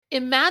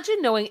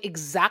Imagine knowing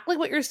exactly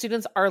what your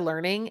students are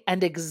learning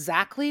and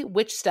exactly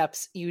which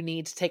steps you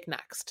need to take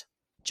next.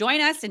 Join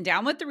us in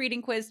Down with the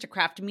Reading Quiz to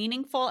craft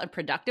meaningful and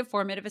productive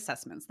formative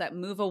assessments that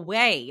move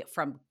away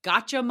from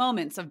gotcha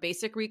moments of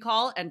basic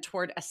recall and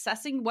toward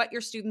assessing what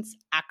your students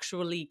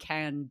actually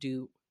can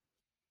do.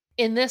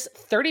 In this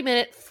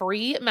 30-minute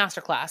free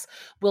masterclass,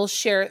 we'll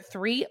share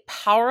 3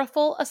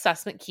 powerful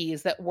assessment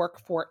keys that work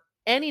for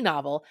any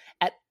novel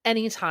at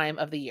any time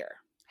of the year.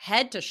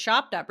 Head to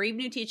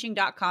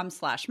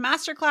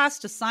shop.bravenewteaching.com/masterclass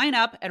to sign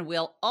up, and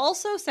we'll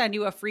also send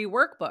you a free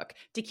workbook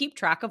to keep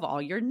track of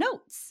all your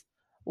notes.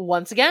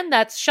 Once again,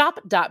 that's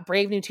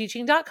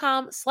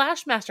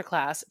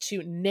shop.bravenewteaching.com/masterclass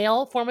to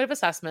nail formative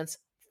assessments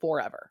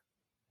forever.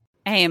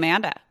 Hey,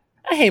 Amanda.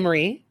 Hey,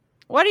 Marie.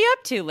 What are you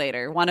up to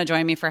later? Want to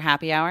join me for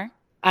happy hour?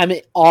 I'm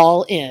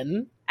all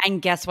in. And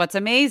guess what's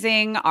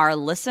amazing? Our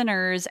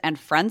listeners and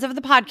friends of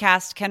the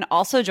podcast can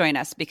also join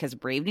us because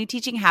Brave New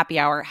Teaching Happy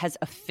Hour has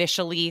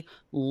officially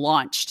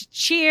launched.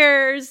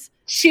 Cheers!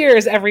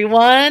 Cheers,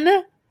 everyone.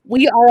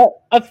 We are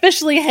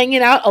officially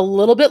hanging out a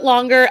little bit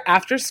longer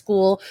after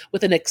school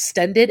with an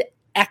extended,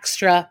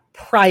 extra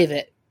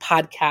private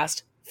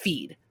podcast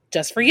feed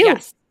just for you.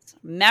 Yes.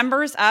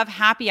 Members of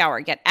Happy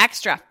Hour get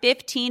extra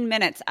 15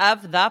 minutes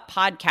of the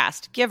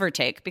podcast, give or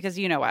take, because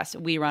you know us,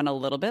 we run a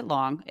little bit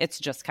long. It's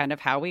just kind of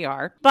how we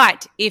are.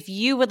 But if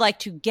you would like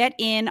to get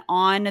in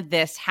on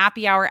this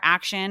Happy Hour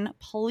action,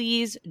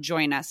 please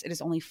join us. It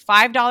is only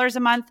 $5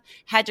 a month.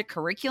 Head to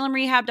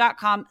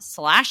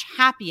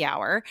curriculumrehab.com/happy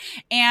hour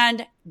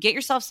and get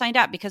yourself signed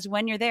up, because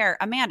when you're there,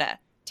 Amanda,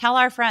 tell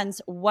our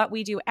friends what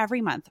we do every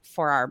month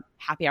for our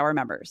Happy Hour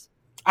members.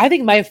 I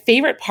think my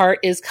favorite part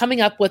is coming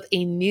up with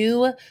a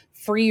new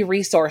free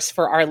resource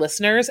for our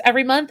listeners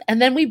every month. And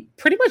then we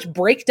pretty much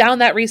break down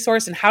that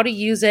resource and how to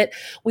use it.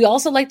 We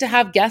also like to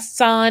have guests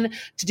on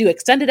to do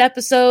extended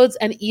episodes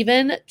and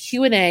even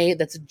Q&A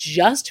that's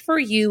just for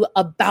you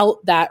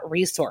about that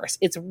resource.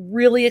 It's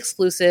really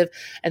exclusive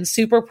and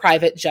super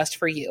private just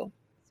for you.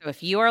 So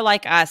if you are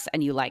like us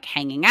and you like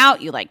hanging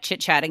out, you like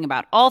chit-chatting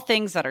about all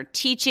things that are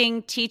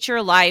teaching,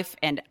 teacher life,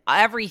 and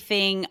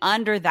everything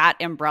under that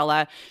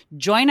umbrella,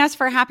 join us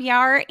for happy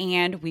hour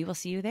and we will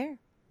see you there.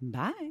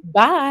 Bye.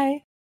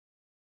 Bye.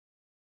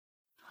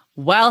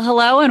 Well,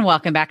 hello and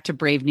welcome back to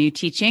Brave New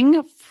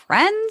Teaching.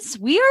 Friends,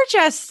 we are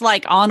just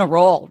like on a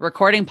roll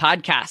recording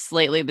podcasts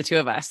lately, the two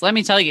of us. Let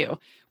me tell you,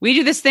 we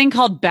do this thing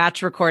called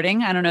batch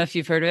recording. I don't know if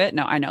you've heard of it.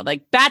 No, I know.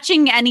 Like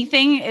batching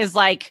anything is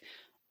like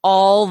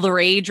all the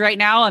rage right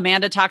now.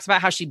 Amanda talks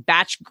about how she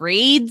batch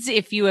grades.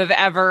 If you have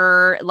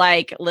ever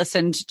like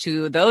listened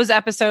to those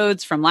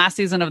episodes from last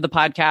season of the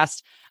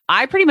podcast,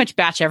 I pretty much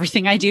batch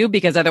everything I do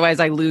because otherwise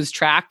I lose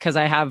track because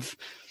I have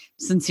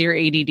sincere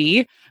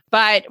ADD.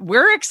 But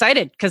we're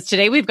excited because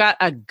today we've got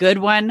a good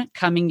one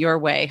coming your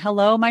way.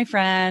 Hello, my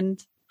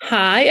friend.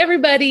 Hi,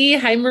 everybody.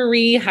 Hi,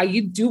 Marie. How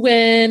you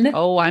doing?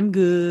 Oh, I'm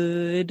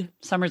good.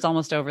 Summer's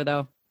almost over,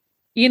 though.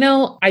 You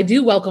know, I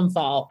do welcome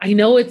fall. I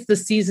know it's the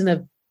season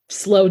of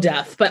slow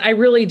death, but I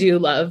really do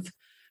love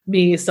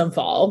me some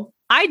fall.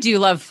 I do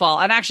love fall.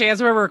 And actually,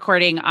 as we're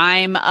recording,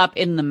 I'm up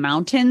in the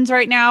mountains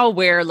right now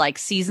where like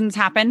seasons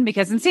happen,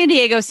 because in San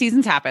Diego,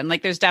 seasons happen.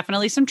 Like there's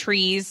definitely some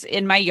trees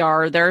in my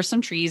yard. There are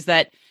some trees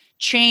that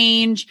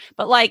change,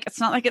 but like, it's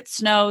not like it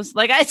snows.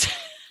 Like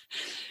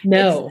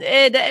no,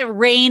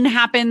 rain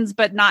happens,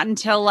 but not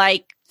until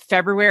like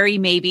February,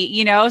 maybe,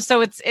 you know?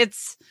 So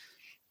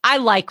I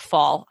like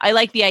fall. I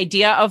like the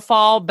idea of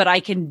fall, but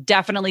I can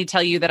definitely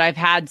tell you that I've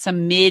had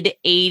some mid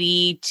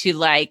 80 to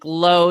like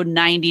low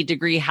 90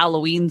 degree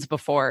Halloweens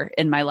before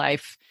in my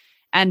life.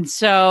 And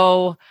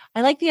so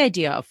I like the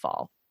idea of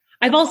fall.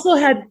 I've also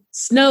had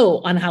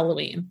snow on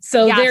Halloween.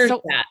 So there's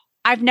that.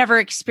 I've never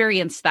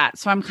experienced that.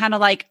 So I'm kind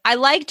of like, I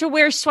like to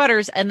wear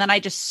sweaters and then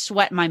I just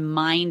sweat my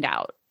mind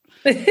out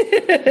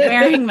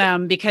wearing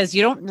them, because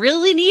you don't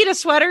really need a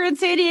sweater in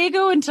San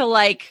Diego until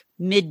like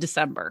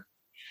mid-December.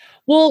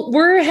 Well,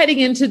 we're heading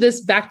into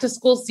this back to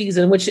school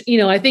season, which, you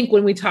know, I think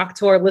when we talk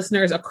to our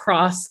listeners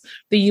across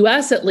the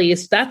US, at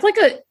least, that's like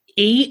a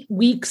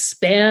 8-week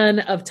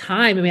span of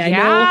time. I mean, I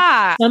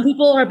know some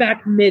people are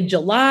back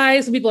mid-July.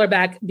 Some people are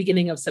back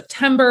beginning of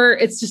September.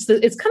 It's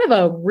kind of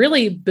a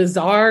really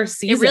bizarre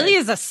season. It really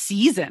is a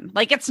season.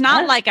 Like, it's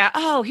not like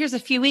here's a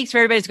few weeks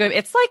where everybody's going.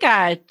 It's like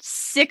a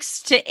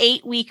 6 to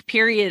 8 week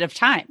period of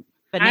time.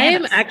 Bananas. I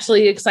am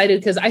actually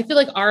excited because I feel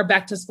like our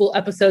back to school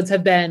episodes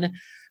have been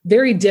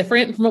very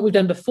different from what we've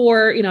done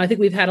before. You know, I think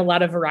we've had a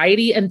lot of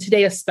variety, and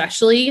today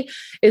especially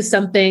is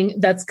something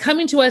that's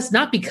coming to us,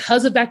 not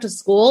because of back to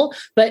school,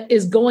 but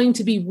is going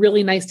to be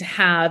really nice to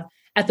have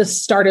at the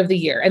start of the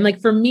year. And like,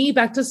 for me,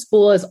 back to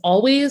school is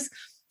always,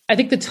 I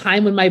think, the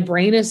time when my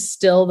brain is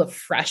still the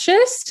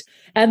freshest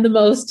and the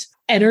most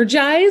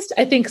energized.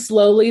 I think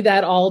slowly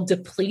that all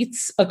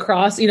depletes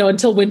across, you know,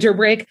 until winter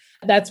break.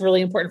 That's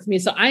really important for me.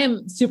 So I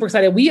am super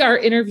excited. We are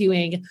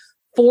interviewing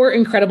 4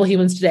 incredible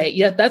humans today.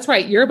 Yeah, that's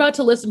right. You're about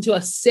to listen to a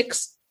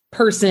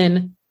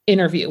 6-person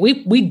interview.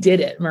 We did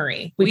it,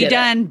 Marie. We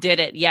did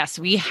it. Yes.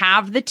 We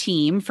have the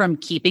team from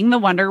Keeping the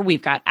Wonder.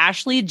 We've got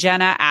Ashley,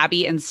 Jenna,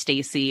 Abby, and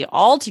Stacy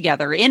all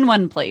together in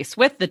one place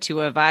with the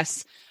two of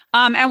us.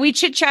 And we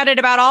chit-chatted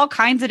about all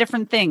kinds of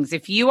different things.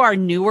 If you are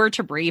newer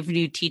to Brave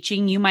New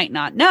Teaching, you might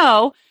not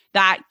know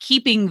that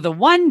Keeping the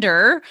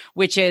Wonder,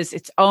 which is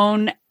its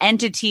own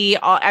entity,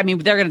 I mean,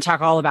 they're going to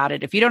talk all about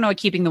it. If you don't know what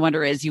Keeping the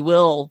Wonder is, you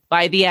will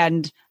by the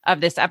end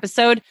of this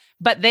episode.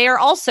 But they are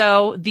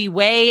also the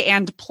way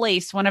and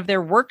place, one of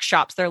their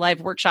workshops, their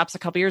live workshops a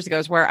couple years ago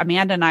is where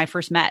Amanda and I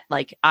first met,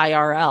 like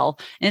IRL.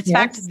 And it's in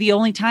fact the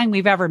only time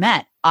we've ever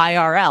met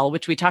IRL,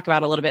 which we talk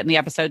about a little bit in the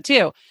episode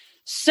too.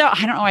 So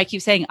I don't know why I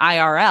keep saying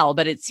IRL,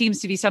 but it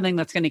seems to be something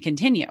that's going to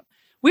continue.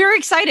 We're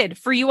excited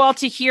for you all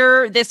to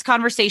hear this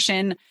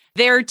conversation.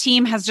 Their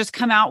team has just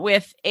come out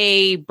with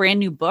a brand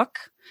new book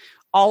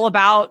all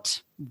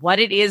about what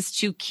it is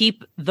to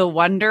keep the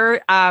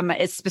wonder,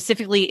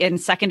 specifically in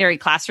secondary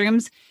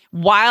classrooms.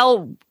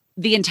 While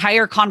the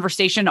entire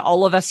conversation,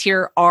 all of us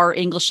here are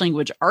English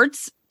language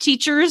arts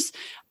teachers,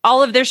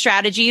 all of their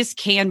strategies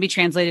can be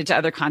translated to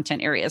other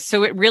content areas.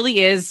 So it really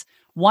is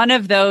one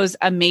of those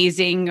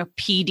amazing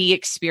PD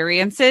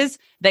experiences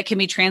that can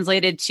be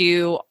translated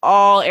to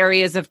all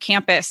areas of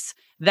campus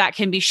that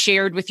can be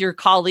shared with your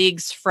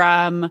colleagues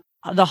from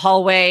the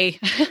hallway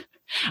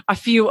a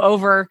few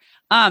over.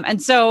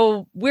 And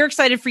so we're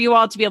excited for you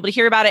all to be able to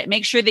hear about it.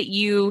 Make sure that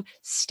you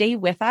stay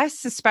with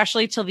us,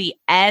 especially till the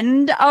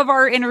end of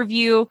our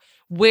interview,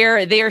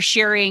 where they are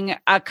sharing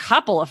a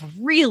couple of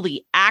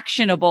really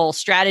actionable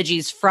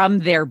strategies from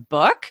their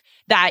book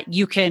that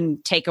you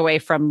can take away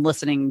from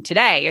listening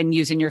today and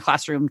use in your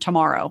classroom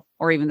tomorrow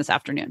or even this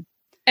afternoon.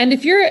 And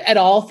if you're at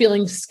all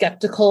feeling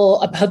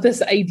skeptical about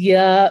this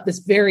idea, this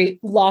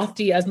very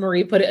lofty, as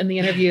Marie put it in the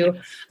interview,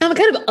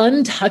 kind of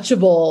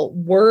untouchable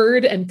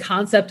word and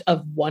concept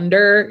of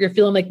wonder, you're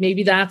feeling like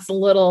maybe that's a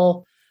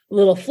little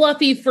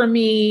fluffy for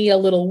me, a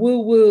little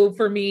woo-woo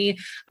for me.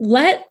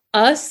 Let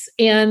us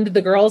and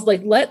the girls,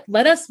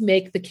 let us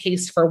make the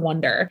case for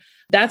wonder.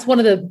 That's one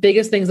of the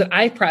biggest things that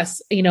I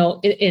press,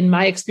 in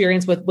my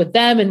experience with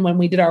them. And when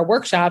we did our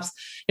workshops,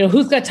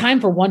 who's got time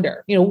for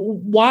wonder?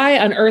 Why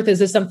on earth is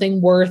this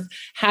something worth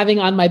having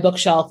on my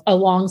bookshelf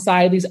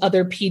alongside these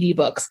other PD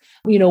books?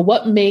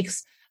 What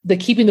makes the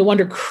Keeping the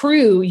Wonder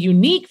crew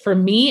unique for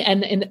me?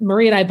 And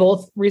Marie and I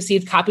both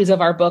received copies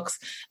of our books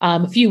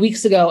a few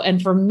weeks ago.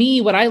 And for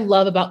me, what I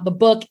love about the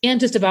book and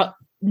just about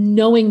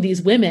knowing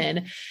these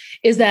women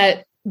is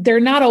that they're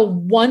not a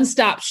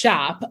one-stop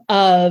shop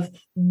of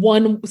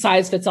one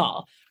size fits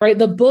all, right?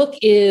 The book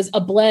is a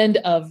blend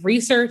of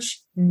research,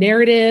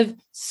 narrative,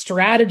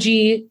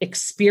 strategy,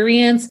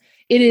 experience.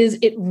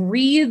 It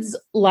reads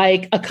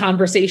like a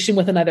conversation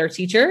with another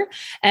teacher,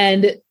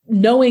 and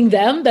knowing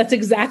them, that's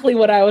exactly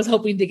what I was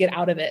hoping to get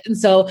out of it. And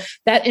so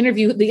the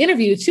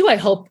interview too, I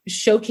hope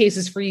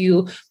showcases for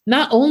you,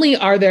 not only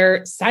are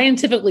there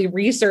scientifically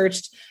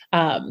researched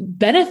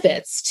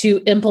benefits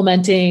to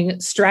implementing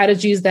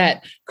strategies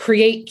that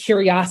create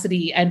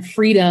curiosity and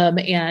freedom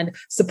and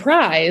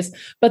surprise,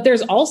 but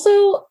there's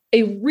also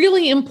a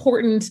really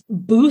important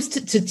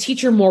boost to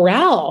teacher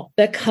morale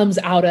that comes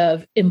out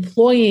of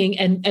employing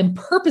and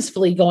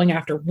purposefully going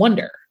after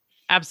wonder.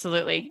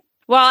 Absolutely.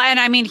 Well, and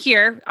I mean,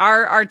 here,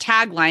 our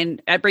tagline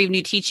at Brave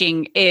New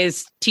Teaching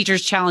is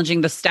teachers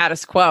challenging the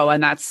status quo.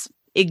 And that's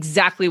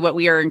exactly what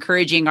we are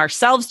encouraging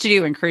ourselves to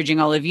do, encouraging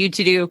all of you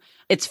to do.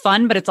 It's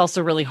fun, but it's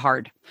also really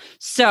hard.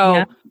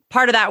 So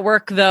part of that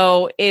work,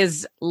 though,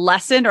 is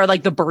lessened, or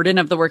like the burden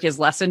of the work is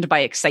lessened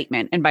by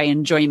excitement and by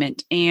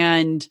enjoyment.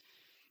 And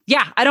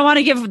yeah, I don't want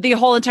to give the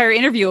whole entire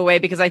interview away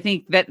because I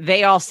think that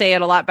they all say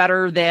it a lot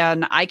better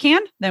than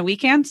we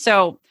can.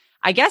 So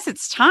I guess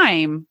it's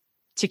time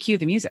to cue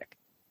the music.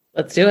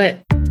 Let's do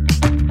it.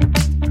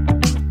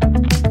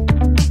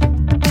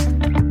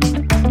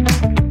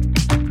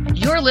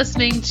 You're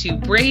listening to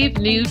Brave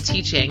New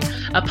Teaching,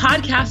 a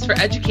podcast for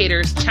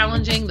educators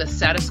challenging the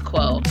status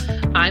quo.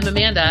 I'm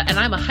Amanda, and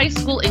I'm a high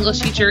school English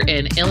teacher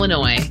in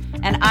Illinois.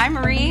 And I'm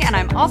Marie, and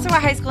I'm also a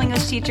high school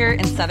English teacher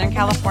in Southern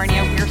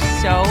California. We're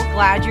so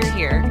glad you're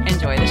here.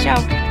 Enjoy the show.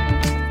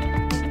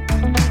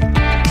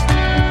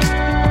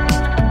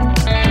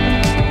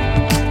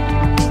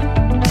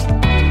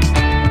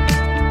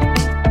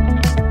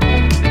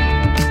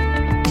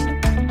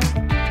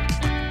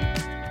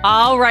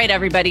 All right,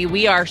 everybody.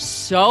 We are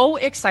so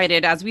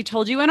excited, as we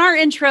told you in our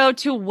intro,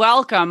 to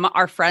welcome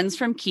our friends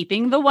from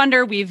Keeping the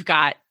Wonder. We've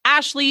got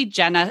Ashley,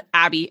 Jenna,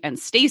 Abby, and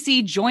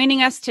Stacy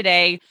joining us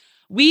today.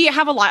 We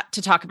have a lot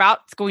to talk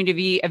about. It's going to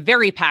be a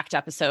very packed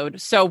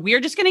episode. So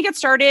we're just going to get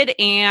started,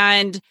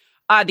 and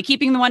the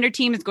Keeping the Wonder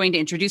team is going to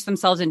introduce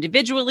themselves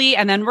individually,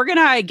 and then we're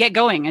going to get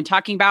going and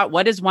talking about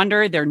what is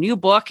Wonder, their new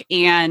book,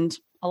 and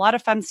a lot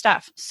of fun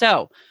stuff.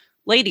 So,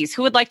 ladies,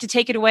 who would like to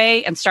take it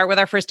away and start with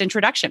our first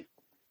introduction?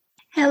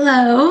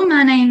 Hello,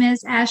 my name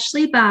is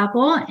Ashley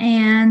Bible,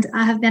 and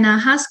I have been a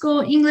high school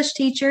English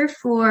teacher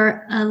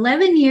for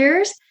 11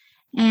 years,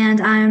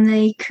 and I'm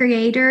the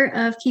creator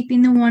of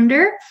Keeping the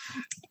Wonder,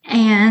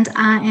 and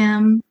I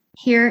am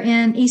here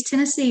in East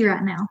Tennessee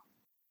right now.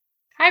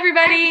 Hi,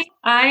 everybody.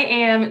 I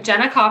am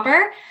Jenna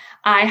Copper.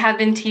 I have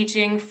been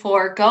teaching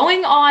for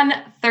going on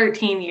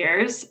 13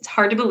 years. It's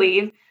hard to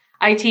believe.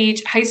 I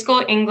teach high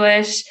school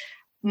English,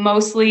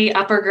 mostly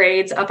upper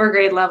grade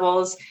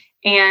levels,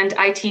 and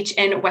I teach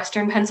in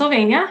Western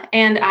Pennsylvania.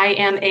 And I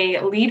am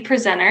a lead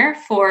presenter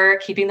for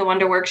Keeping the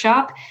Wonder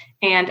Workshop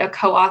and a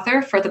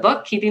co-author for the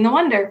book, Keeping the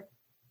Wonder.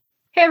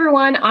 Hey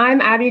everyone, I'm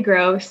Abby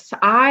Gross.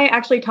 I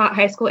actually taught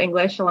high school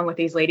English along with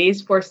these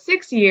ladies for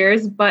 6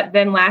 years, but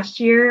then last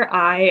year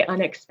I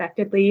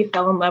unexpectedly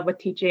fell in love with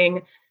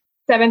teaching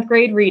 7th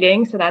grade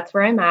reading. So that's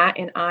where I'm at,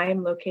 and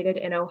I'm located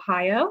in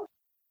Ohio.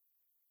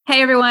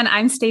 Hey everyone,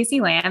 I'm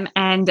Stacy Lamb,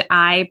 and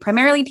I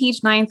primarily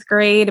teach 9th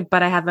grade,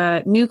 but I have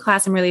a new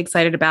class I'm really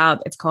excited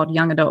about. It's called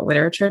Young Adult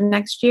Literature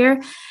next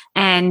year.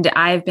 And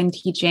I'm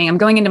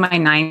going into my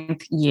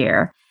 9th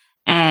year.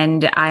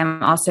 And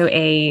I'm also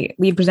a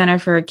lead presenter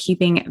for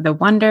Keeping the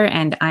Wonder,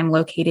 and I'm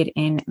located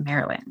in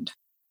Maryland.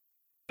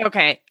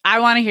 Okay.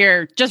 I want to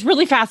hear just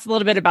really fast a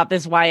little bit about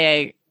this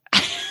YA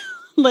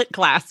lit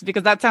class,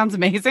 because that sounds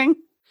amazing.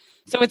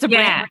 So it's a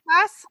brand new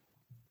class?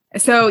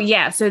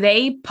 So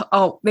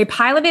they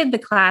piloted the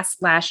class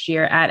last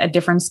year at a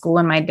different school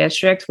in my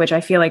district, which I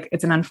feel like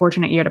it's an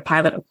unfortunate year to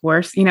pilot a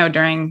course,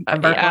 during a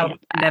virtual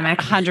pandemic.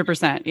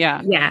 100%.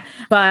 Yeah. Yeah.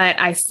 But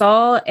I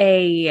saw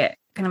a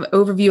kind of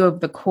overview of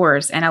the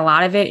course, and a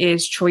lot of it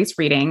is choice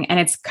reading, and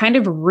it's kind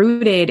of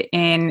rooted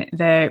in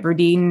the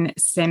Rudine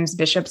Sims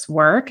Bishop's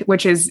work,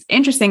 which is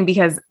interesting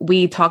because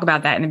we talk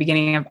about that in the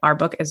beginning of our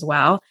book as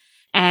well.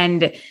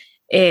 And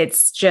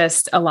it's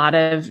just a lot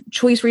of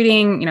choice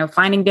reading,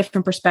 finding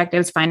different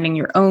perspectives, finding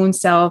your own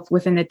self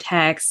within the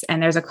text. And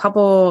there's a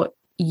couple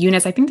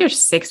units. I think there's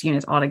 6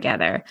 units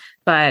altogether,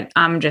 but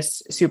I'm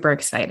just super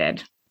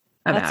excited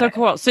about it. That's so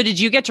cool. So did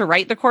you get to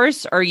write the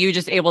course, or are you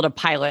just able to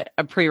pilot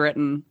a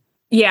pre-written?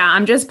 Yeah,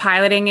 I'm just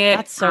piloting it.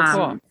 That's so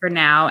cool. For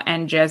now,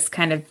 and just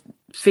kind of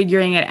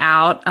figuring it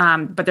out.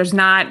 But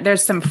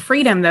there's some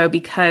freedom though,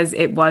 because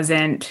it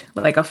wasn't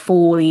like a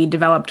fully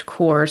developed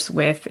course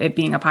with it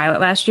being a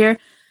pilot last year.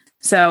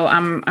 So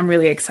I'm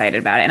really excited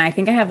about it. And I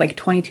think I have like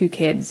 22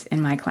 kids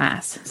in my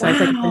class. So it's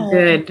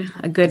like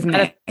a good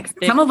mix.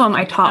 Some of them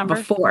I taught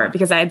before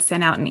because I had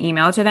sent out an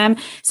email to them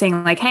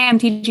saying like, hey, I'm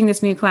teaching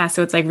this new class.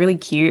 So it's like really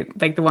cute.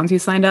 Like the ones who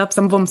signed up,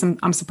 some of them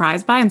I'm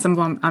surprised by, and some of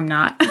them I'm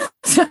not.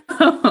 So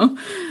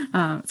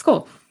it's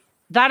cool.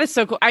 That is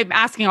so cool. I'm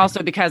asking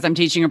also because I'm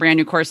teaching a brand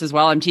new course as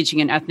well. I'm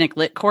teaching an ethnic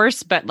lit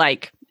course, but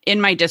like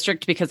in my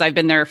district, because I've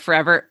been there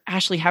forever.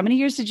 Ashley, how many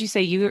years did you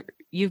say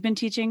you've been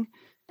teaching?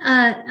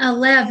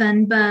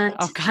 11, but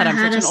oh God, I'm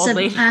such an old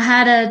lady. I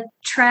had a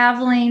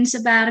traveling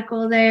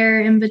sabbatical there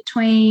in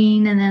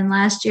between, and then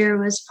last year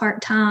was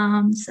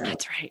part-time. So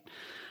that's right.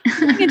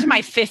 I'm into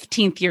my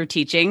 15th year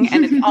teaching,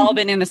 and it's all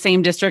been in the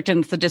same district,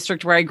 and it's the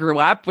district where I grew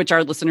up, which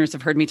our listeners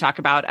have heard me talk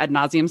about ad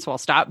nauseum, so I'll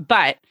stop.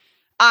 But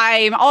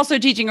I'm also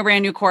teaching a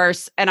brand new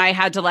course, and I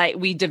had to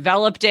we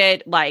developed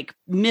it like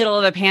middle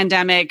of the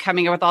pandemic,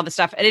 coming up with all this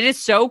stuff. And it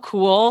is so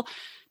cool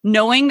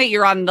knowing that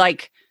you're on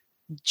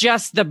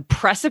just the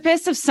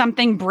precipice of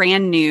something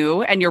brand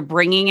new, and you're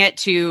bringing it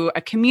to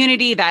a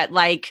community that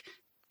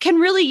can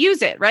really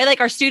use it, right? Like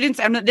our students,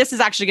 and this is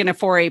actually going to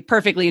foray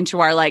perfectly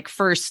into our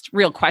first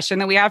real question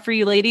that we have for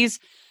you ladies.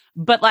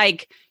 But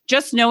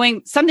just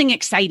knowing something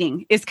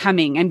exciting is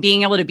coming and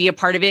being able to be a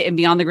part of it and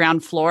be on the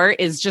ground floor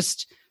is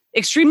just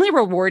extremely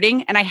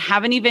rewarding. And I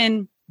haven't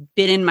even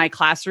been in my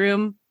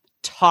classroom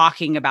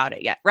talking about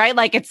it yet, right?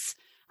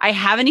 I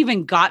haven't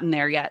even gotten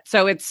there yet.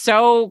 So it's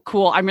so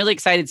cool. I'm really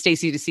excited,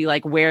 Stacy, to see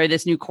where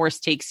this new course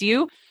takes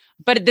you.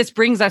 But this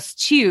brings us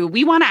to,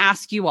 we want to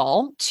ask you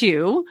all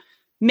to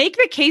make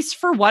the case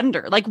for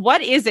wonder.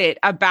 What is it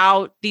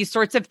about these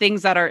sorts of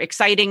things that are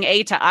exciting,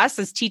 to us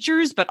as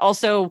teachers, but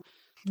also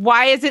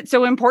why is it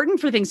so important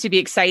for things to be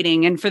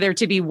exciting and for there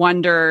to be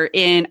wonder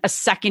in a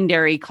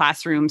secondary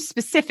classroom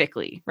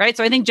specifically, right?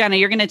 So I think, Jenna,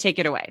 you're going to take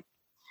it away.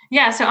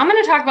 Yeah, so I'm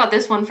going to talk about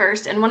this one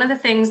first. And one of the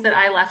things that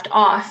I left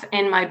off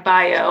in my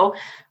bio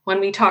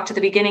when we talked at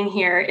the beginning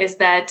here is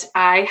that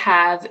I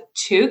have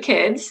 2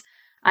 kids.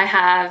 I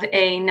have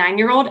a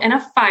 9-year-old and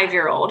a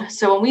 5-year-old.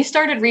 So when we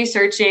started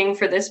researching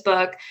for this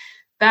book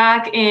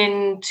back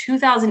in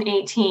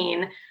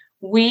 2018,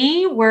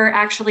 we were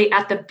actually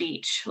at the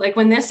beach.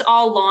 When this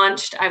all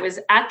launched, I was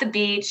at the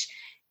beach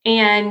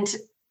and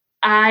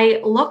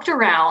I looked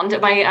around.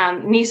 My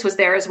niece was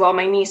there as well.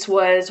 My niece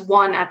was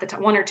 1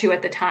 or 2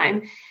 at the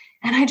time.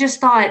 And I just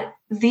thought,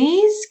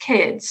 these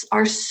kids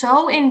are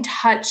so in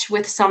touch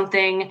with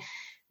something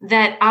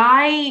that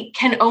I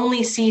can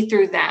only see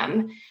through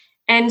them.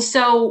 And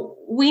so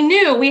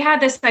we had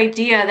this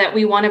idea that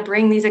we want to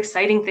bring these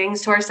exciting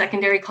things to our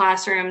secondary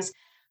classrooms.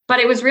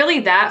 But it was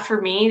really that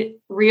for me,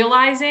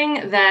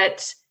 realizing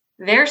that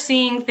they're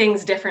seeing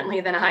things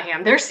differently than I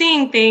am. They're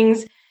seeing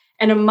things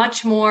in a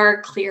much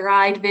more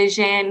clear-eyed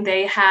vision.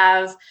 They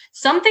have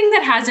something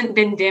that hasn't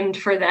been dimmed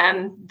for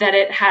them that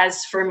it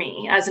has for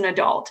me as an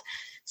adult.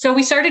 So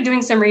we started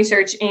doing some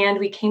research and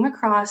we came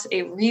across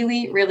a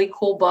really, really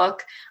cool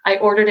book. I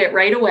ordered it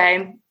right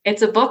away.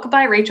 It's a book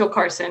by Rachel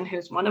Carson,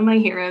 who's one of my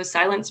heroes,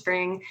 Silent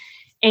Spring.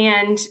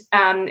 And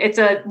it's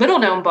a little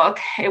known book.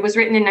 It was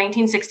written in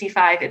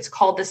 1965. It's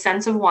called The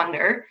Sense of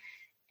Wonder.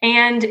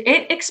 And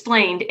it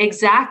explained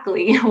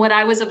exactly what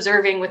I was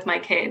observing with my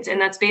kids. And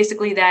that's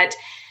basically that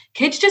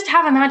kids just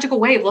have a magical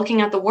way of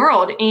looking at the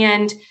world.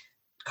 And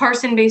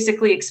Carson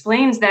basically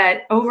explains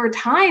that over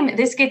time,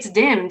 this gets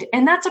dimmed.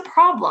 And that's a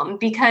problem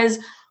because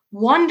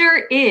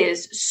wonder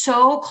is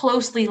so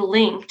closely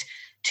linked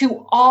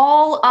to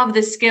all of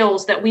the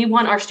skills that we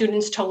want our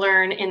students to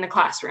learn in the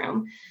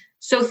classroom.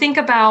 So think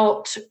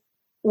about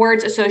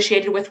words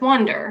associated with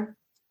wonder: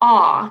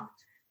 awe,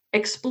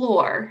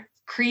 explore,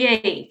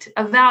 create,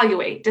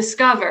 evaluate,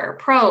 discover,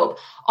 probe,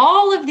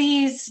 all of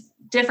these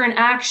different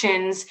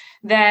actions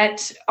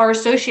that are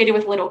associated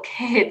with little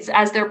kids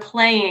as they're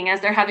playing,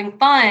 as they're having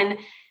fun.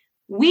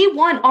 We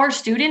want our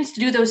students to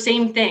do those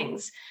same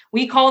things.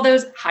 We call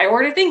those high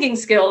order thinking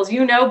skills.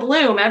 You know,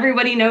 Bloom,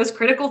 everybody knows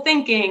critical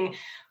thinking,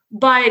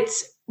 but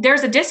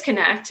there's a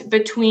disconnect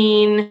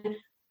between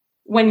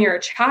when you're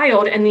a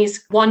child and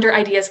these wonder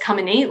ideas come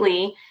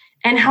innately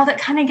and how that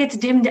kind of gets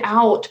dimmed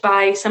out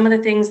by some of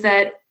the things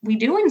that we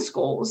do in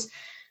schools.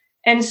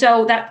 And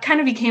so that kind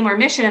of became our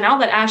mission. And I'll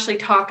let Ashley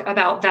talk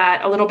about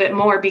that a little bit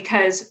more,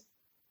 because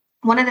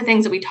one of the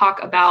things that we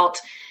talk about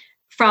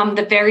from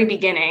the very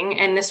beginning,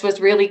 and this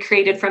was really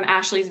created from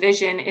Ashley's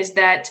vision, is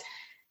that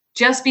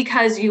just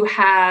because you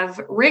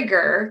have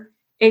rigor,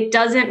 it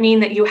doesn't mean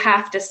that you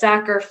have to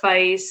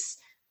sacrifice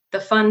the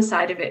fun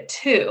side of it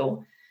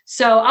too.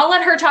 So I'll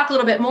let her talk a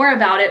little bit more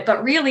about it,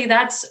 but really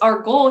that's our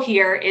goal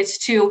here, is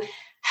to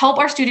help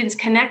our students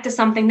connect to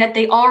something that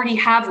they already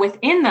have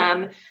within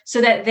them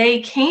so that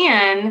they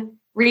can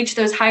reach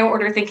those higher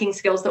order thinking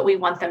skills that we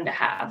want them to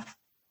have.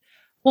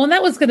 Well, and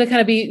that was going to kind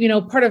of be,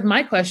 part of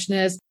my question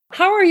is,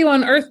 how are you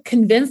on earth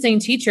convincing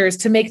teachers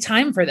to make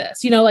time for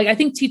this? I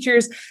think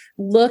teachers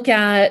look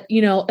at,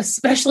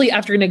 especially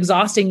after an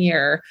exhausting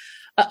year,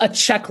 a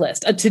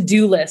checklist, a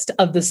to-do list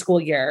of the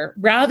school year,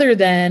 rather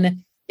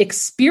than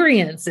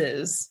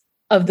experiences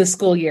of the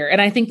school year.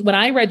 And I think when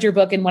I read your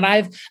book and when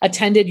I've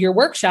attended your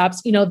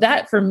workshops,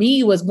 that for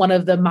me was one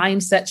of the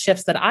mindset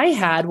shifts that I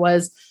had.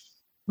 Was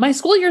my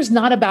school year is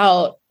not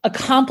about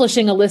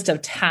accomplishing a list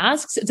of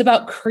tasks. It's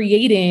about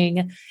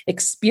creating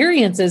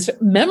experiences,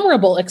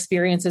 memorable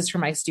experiences for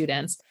my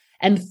students.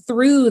 And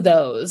through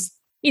those,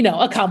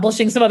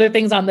 accomplishing some other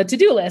things on the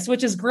to-do list,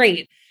 which is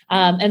great.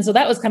 And so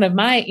that was kind of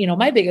my,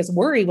 my biggest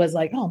worry was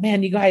like, oh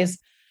man, you guys,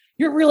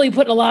 you're really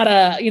putting a lot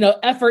of,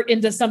 effort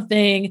into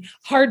something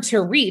hard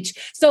to reach.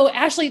 So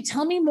Ashley,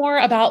 tell me more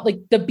about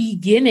the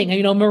beginning.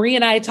 Marie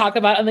and I talk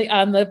about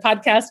on the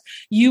podcast,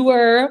 you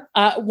were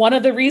one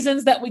of the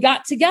reasons that we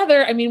got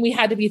together. I mean, we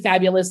had to be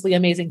fabulously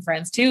amazing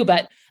friends too,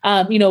 but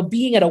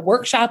being at a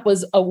workshop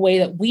was a way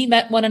that we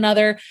met one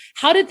another.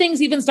 How did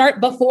things even start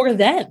before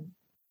then?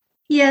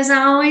 Yes,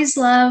 I always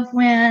love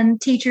when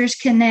teachers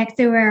connect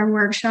through our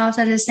workshops.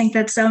 I just think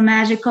that's so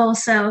magical.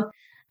 So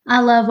I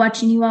love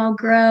watching you all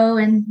grow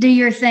and do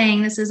your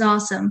thing. This is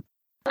awesome.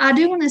 I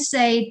do want to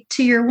say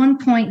to your one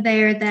point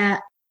there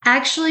that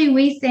actually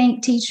we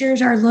think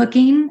teachers are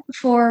looking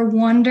for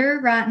wonder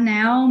right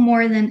now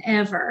more than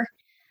ever.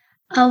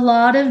 A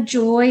lot of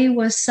joy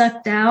was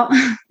sucked out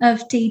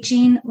of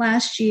teaching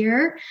last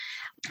year.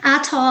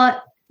 I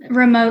taught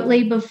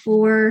remotely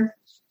before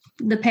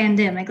the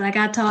pandemic.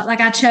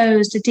 I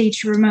chose to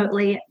teach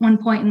remotely at one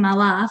point in my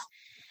life.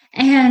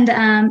 And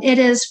it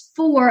is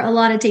for a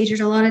lot of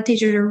teachers. A lot of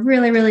teachers are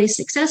really, really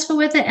successful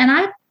with it. And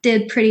I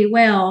did pretty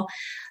well.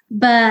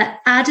 But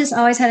I just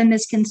always had a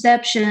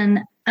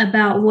misconception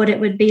about what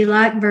it would be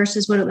like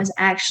versus what it was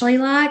actually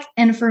like.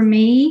 And for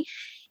me,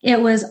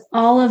 it was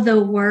all of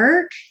the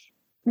work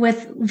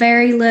with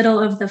very little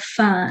of the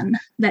fun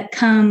that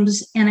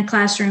comes in a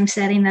classroom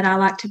setting that I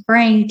like to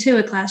bring to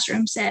a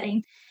classroom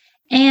setting.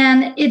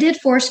 And it did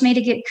force me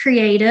to get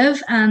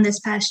creative this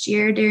past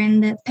year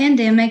during the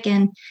pandemic.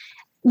 And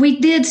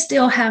we did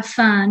still have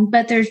fun,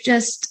 but there's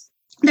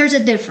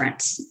a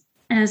difference,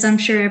 as I'm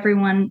sure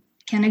everyone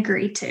can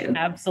agree to.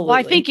 Absolutely.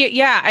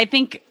 Well, I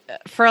think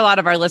for a lot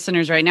of our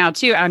listeners right now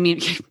too, I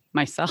mean,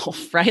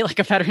 myself, right? Like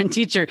a veteran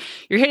teacher,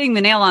 you're hitting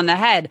the nail on the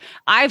head.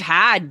 I've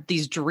had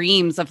these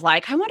dreams of I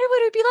wonder what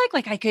it would be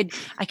like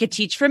I could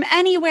teach from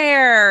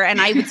anywhere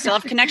and I would still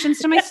have connections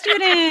to my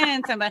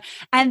students.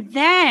 And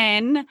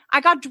then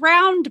I got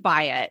drowned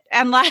by it.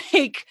 And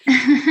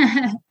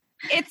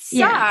it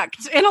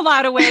sucked in a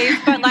lot of ways,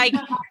 but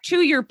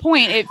to your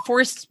point, it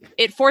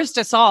forced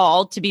us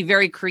all to be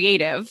very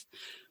creative,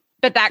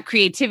 but that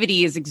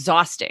creativity is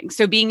exhausting.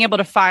 So being able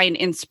to find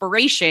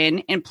inspiration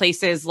in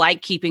places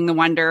like Keeping the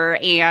Wonder.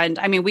 And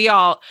I mean,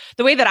 the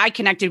way that I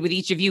connected with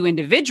each of you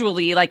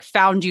individually,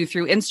 found you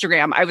through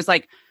Instagram, I was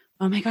like,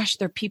 oh my gosh,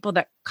 there are people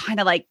that kind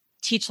of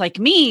teach like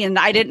me. And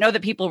I didn't know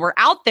that people were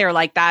out there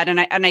like that.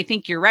 And I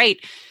think you're right.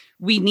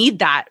 We need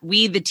that.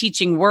 We, the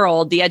teaching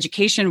world, the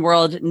education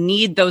world,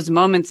 need those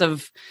moments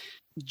of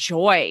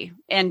joy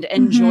and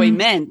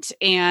enjoyment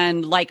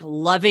and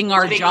loving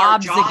our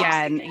jobs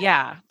again.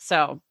 Yeah.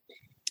 So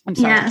I'm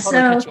sorry. Yeah, I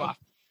totally cut you off.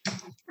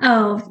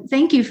 Oh,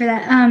 thank you for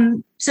that.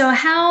 So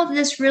how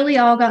this really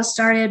all got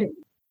started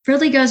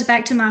really goes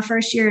back to my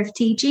first year of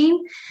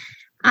teaching.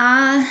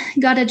 I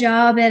got a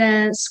job at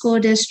a school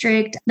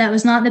district that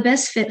was not the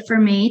best fit for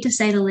me, to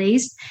say the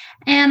least.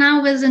 And I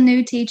was a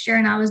new teacher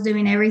and I was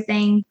doing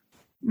everything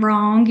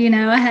wrong.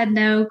 I had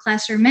no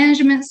classroom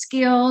management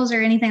skills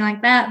or anything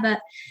like that, but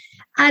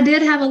I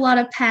did have a lot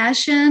of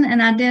passion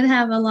and I did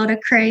have a lot of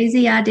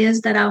crazy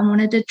ideas that I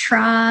wanted to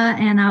try.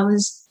 And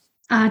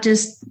I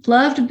just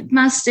loved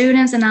my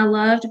students and I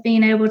loved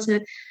being able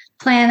to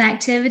plan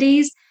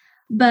activities.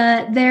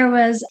 But there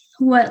was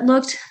what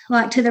looked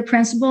like to the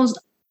principals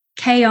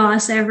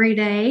chaos every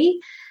day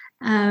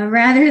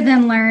rather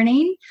than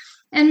learning.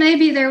 And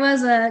maybe there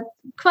was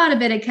quite a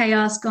bit of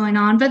chaos going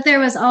on, but there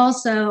was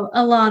also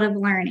a lot of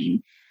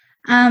learning.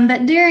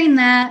 But during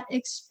that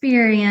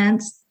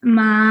experience,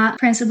 my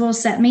principal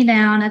sat me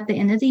down at the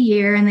end of the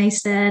year and they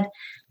said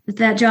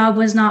that job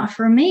was not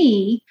for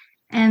me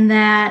and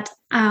that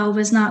I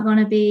was not going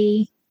to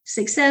be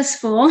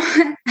successful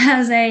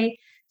as a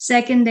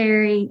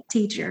secondary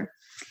teacher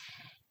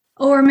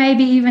or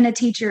maybe even a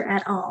teacher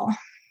at all.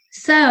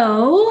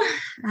 So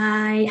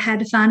I had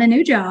to find a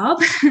new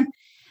job.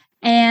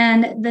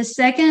 And the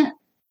second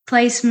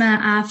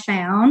placement I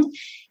found,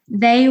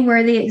 they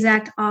were the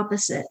exact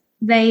opposite.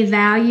 They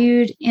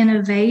valued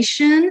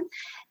innovation.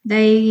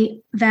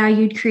 They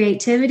valued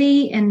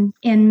creativity in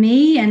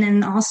me and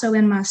then also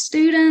in my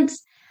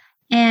students.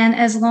 And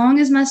as long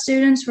as my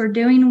students were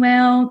doing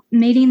well,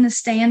 meeting the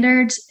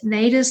standards,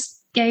 they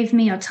just gave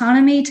me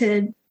autonomy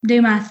to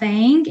do my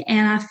thing.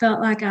 And I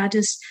felt like I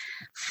just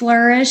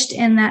flourished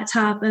in that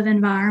type of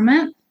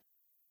environment.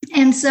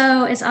 And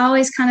so it's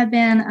always kind of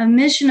been a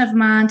mission of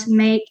mine to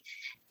make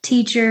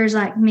teachers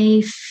like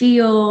me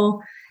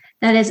feel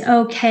that it's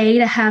okay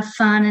to have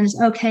fun and it's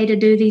okay to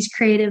do these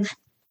creative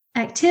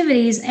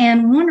activities.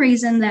 And one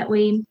reason that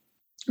we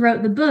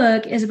wrote the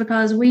book is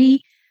because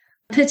we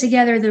put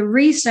together the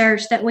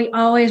research that we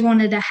always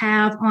wanted to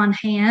have on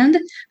hand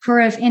for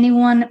if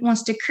anyone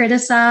wants to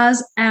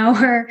criticize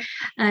our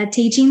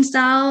teaching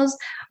styles.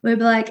 We'd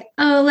be like,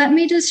 oh, let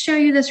me just show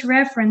you this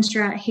reference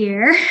right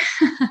here.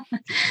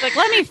 Like,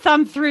 let me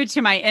thumb through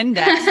to my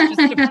index,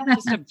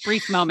 just a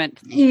brief moment.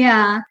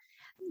 Yeah.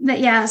 But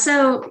yeah,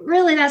 so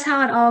really that's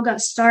how it all got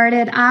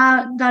started.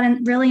 I got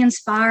really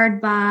inspired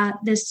by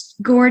this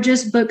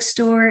gorgeous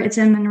bookstore. It's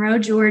in Monroe,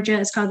 Georgia.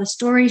 It's called The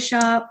Story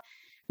Shop.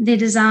 The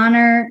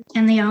designer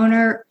and the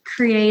owner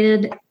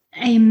created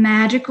a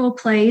magical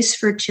place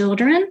for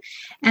children.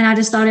 And I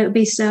just thought it would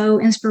be so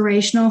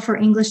inspirational for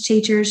English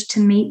teachers to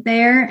meet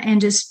there and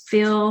just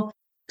feel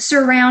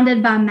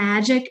surrounded by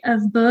magic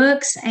of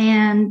books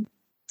and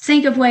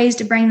think of ways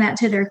to bring that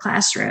to their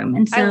classroom.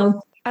 And so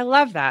I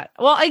love that.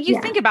 Well,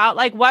 you think about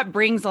like what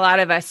brings a lot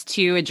of us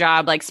to a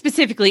job, like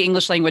specifically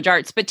English language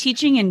arts, but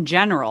teaching in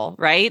general,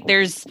 right?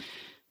 There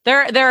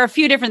are a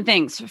few different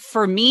things.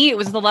 For me, it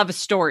was the love of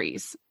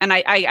stories. And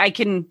I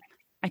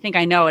think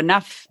I know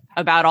enough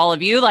about all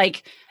of you.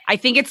 Like, I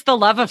think it's the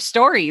love of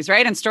stories,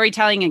 right? And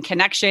storytelling and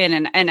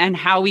connection and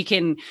how we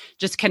can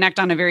just connect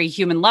on a very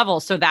human level.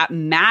 So that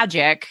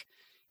magic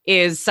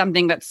is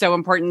something that's so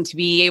important to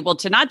be able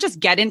to not just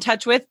get in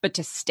touch with, but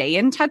to stay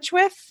in touch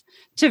with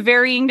to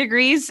varying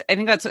degrees. I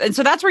think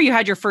that's where you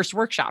had your first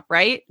workshop,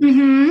 right?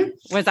 Mm-hmm.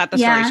 Was that the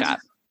Story Shop?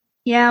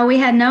 Yeah, we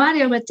had no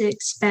idea what to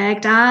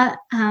expect. I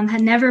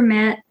had never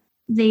met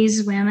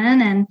these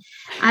women, and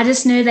I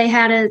just knew they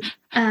had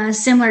a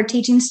similar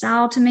teaching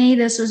style to me.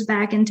 This was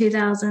back in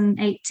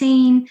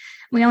 2018.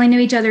 We only knew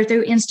each other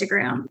through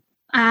Instagram.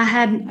 I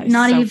had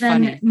not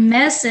even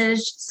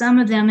messaged some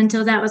of them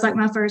until that was like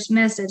my first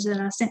message that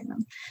I sent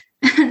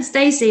them.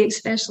 Stacy,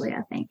 especially,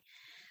 I think.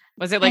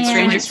 Was it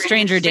like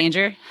stranger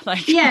danger?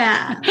 Like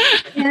yeah,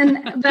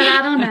 but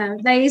I don't know.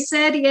 They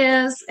said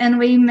yes, and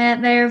we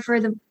met there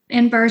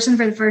in person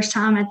for the first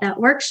time at that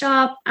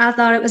workshop. I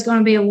thought it was going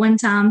to be a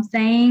one-time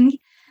thing,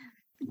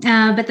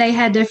 but they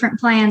had different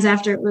plans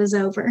after it was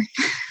over.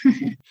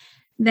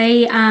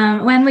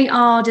 When we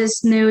all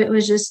just knew it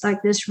was just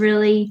like this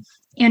really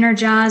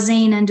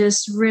energizing and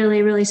just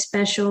really, really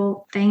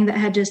special thing that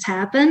had just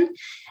happened.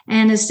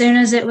 And as soon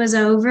as it was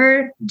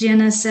over,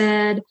 Jenna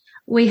said,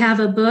 "We have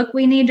a book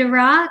we need to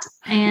write."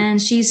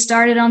 And she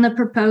started on the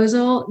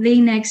proposal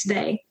the next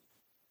day.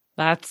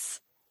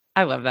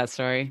 I love that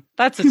story.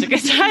 That's such a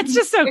good time. It's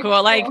just so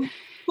cool. Like,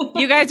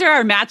 you guys are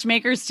our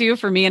matchmakers too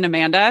for me and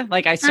Amanda.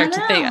 Like, I start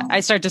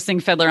to sing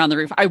Fiddler on the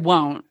Roof. I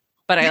won't,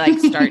 but I like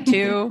start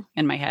to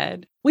in my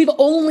head. We've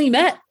only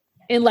met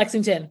in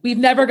Lexington. We've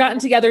never gotten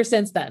together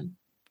since then.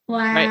 Wow.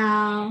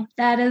 Right.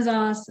 That is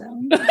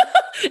awesome.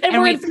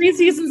 and we're in 3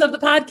 seasons of the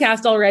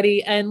podcast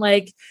already. And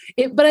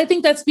but I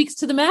think that speaks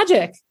to the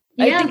magic.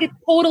 Yeah. I think it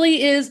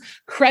totally is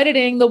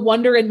crediting the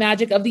wonder and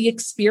magic of the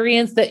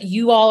experience that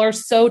you all are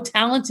so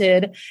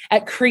talented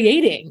at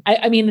creating.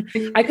 I mean,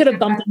 I could have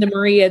bumped into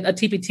Marie at a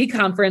TPT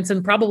conference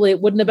and probably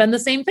it wouldn't have been the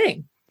same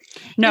thing.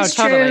 No, it's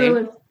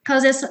totally.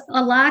 Because it's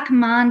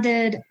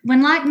a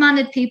when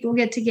like-minded people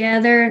get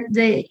together,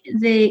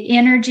 the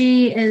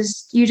energy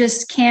is, you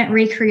just can't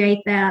recreate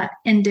that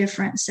in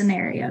different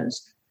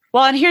scenarios.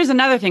 Well, and here's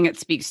another thing it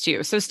speaks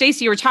to. So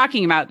Stacey, you were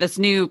talking about this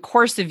new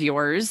course of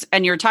yours,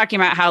 and you're talking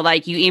about how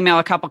like you email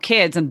a couple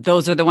kids and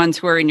those are the ones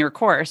who are in your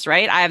course,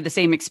 right? I have the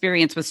same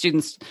experience with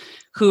students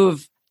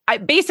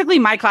basically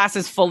my class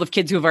is full of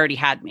kids who've already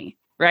had me,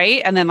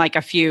 right? And then like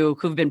a few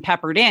who've been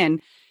peppered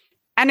in.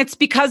 And it's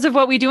because of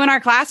what we do in our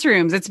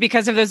classrooms. It's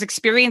because of those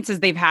experiences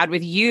they've had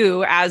with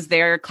you as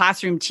their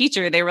classroom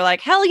teacher. They were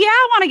like, hell yeah,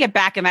 I want to get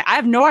back in that. I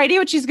have no idea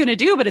what she's going to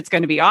do, but it's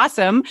going to be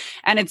awesome.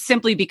 And it's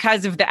simply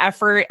because of the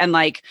effort and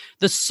like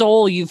the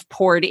soul you've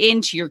poured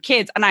into your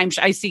kids. And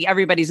I see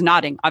everybody's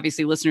nodding.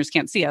 Obviously, listeners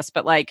can't see us,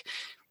 but like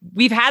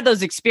we've had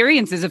those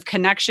experiences of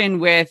connection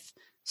with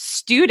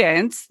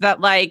students that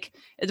like,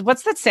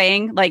 what's that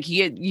saying? Like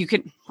you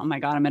could, oh my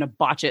God, I'm going to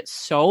botch it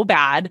so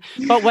bad.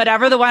 But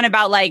whatever the one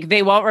about like,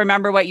 they won't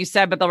remember what you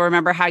said, but they'll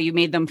remember how you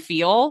made them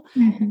feel.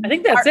 I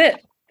think that's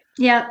it.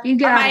 Yeah, you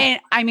got it.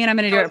 I mean, I'm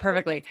going to do it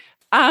perfectly.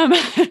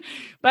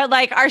 But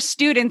like our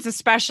students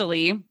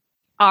especially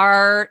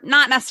are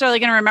not necessarily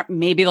going to remember,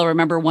 maybe they'll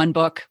remember one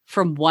book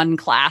from one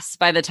class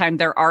by the time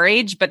they're our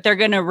age, but they're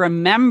going to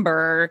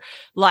remember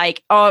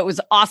like, oh, it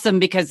was awesome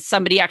because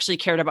somebody actually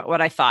cared about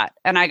what I thought.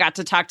 And I got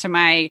to talk to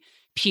my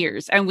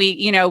peers and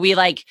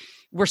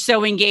we're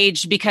so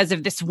engaged because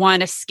of this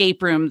one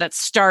escape room that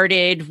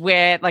started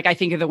with like, I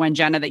think of the one,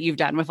 Jenna, that you've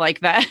done with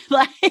like that,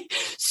 like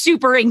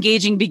super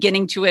engaging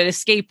beginning to an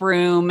escape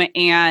room.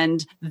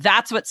 And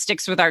that's what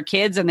sticks with our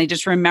kids. And they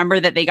just remember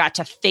that they got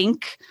to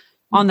think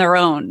on their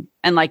own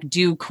and like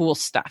do cool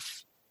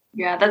stuff.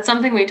 Yeah, that's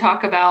something we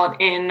talk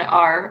about in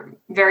our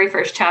very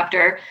first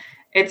chapter.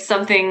 It's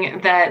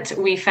something that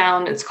we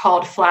found. It's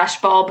called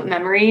flashbulb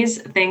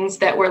memories, things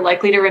that we're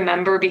likely to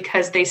remember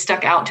because they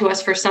stuck out to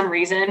us for some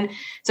reason.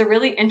 It's a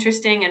really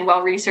interesting and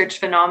well-researched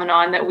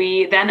phenomenon that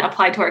we then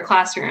apply to our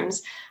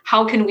classrooms.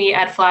 How can we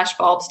add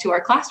flashbulbs to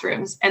our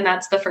classrooms? And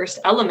that's the first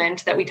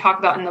element that we talk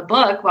about in the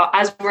book. Well,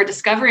 as we're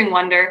discovering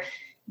wonder,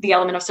 the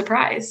element of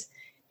surprise.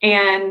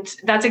 And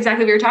that's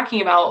exactly what we were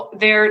talking about.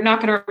 They're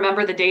not going to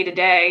remember the day to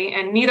day,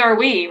 and neither are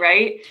we,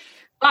 right?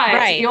 But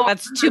right,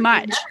 that's too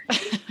much.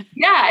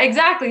 Yeah,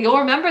 exactly. You'll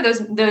remember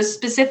those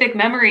specific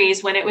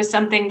memories when it was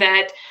something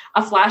that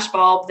a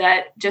flashbulb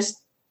that just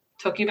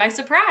took you by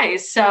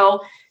surprise.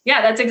 So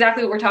yeah, that's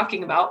exactly what we're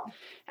talking about.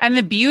 And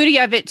the beauty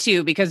of it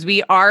too, because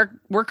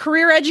we're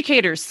career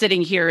educators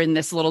sitting here in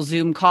this little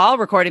Zoom call,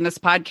 recording this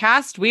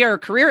podcast. We are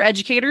career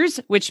educators,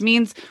 which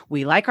means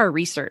we like our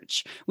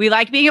research. We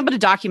like being able to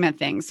document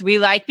things. We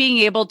like being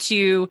able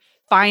to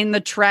find the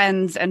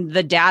trends and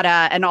the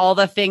data and all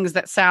the things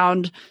that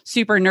sound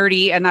super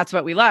nerdy. And that's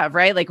what we love,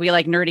 right? Like we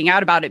like nerding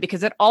out about it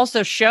because it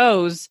also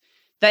shows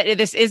that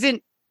this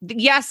isn't,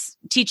 yes,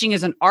 teaching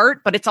is an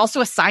art, but it's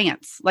also a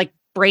science. Like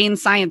brain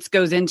science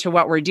goes into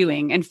what we're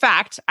doing. In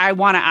fact, I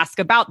want to ask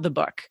about the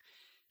book.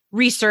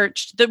 What is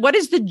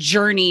the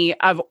journey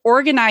of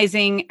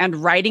organizing and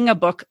writing a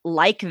book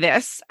like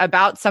this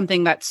about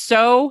something that's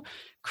so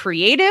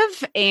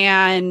creative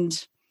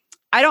and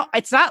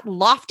it's not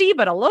lofty,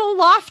 but a little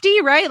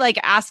lofty, right? Like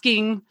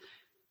asking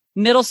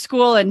middle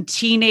school and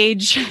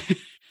teenage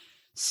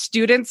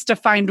students to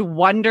find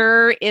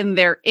wonder in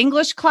their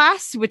English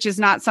class, which is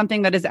not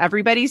something that is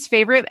everybody's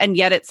favorite. And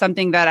yet it's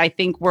something that I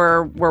think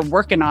we're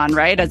working on,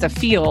 right? As a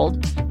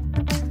field.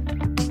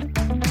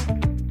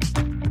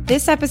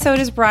 This episode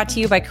is brought to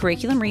you by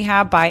Curriculum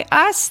Rehab by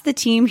us, the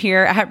team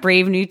here at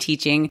Brave New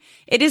Teaching.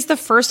 It is the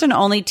first and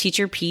only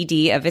teacher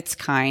PD of its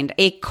kind,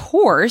 a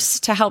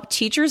course to help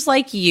teachers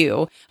like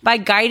you by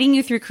guiding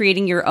you through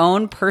creating your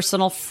own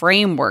personal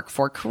framework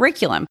for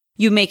curriculum.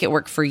 You make it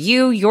work for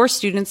you, your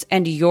students,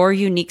 and your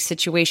unique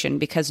situation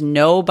because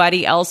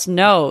nobody else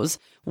knows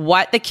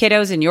what the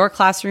kiddos in your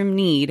classroom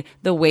need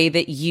the way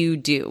that you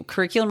do.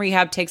 Curriculum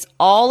Rehab takes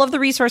all of the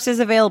resources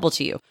available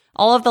to you,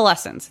 all of the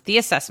lessons, the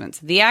assessments,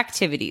 the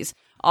activities,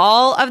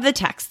 all of the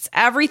texts,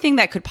 everything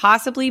that could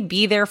possibly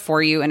be there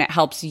for you, and it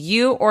helps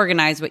you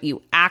organize what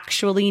you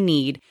actually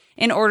need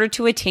in order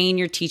to attain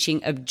your teaching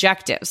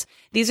objectives.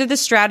 These are the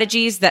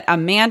strategies that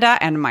Amanda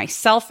and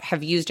myself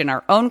have used in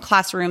our own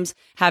classrooms,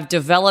 have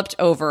developed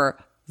over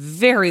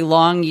very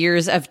long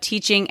years of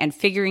teaching and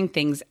figuring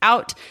things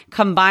out,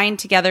 combined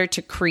together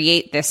to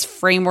create this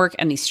framework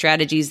and these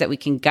strategies that we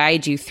can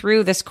guide you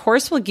through. This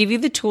course will give you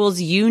the tools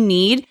you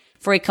need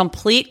for a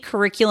complete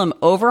curriculum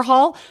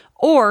overhaul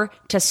or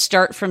to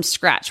start from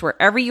scratch.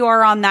 Wherever you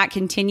are on that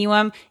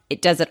continuum,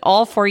 it does it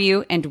all for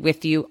you and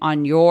with you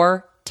on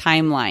your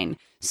timeline.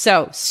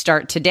 So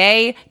start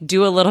today,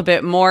 do a little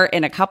bit more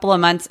in a couple of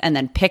months, and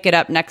then pick it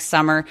up next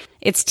summer.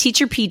 It's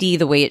Teacher PD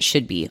the way it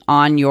should be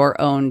on your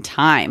own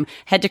time.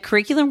 Head to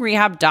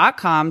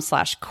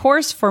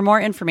curriculumrehab.com/course for more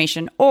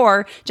information,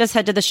 or just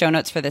head to the show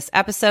notes for this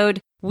episode.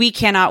 We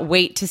cannot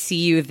wait to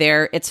see you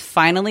there. It's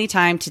finally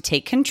time to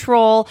take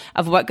control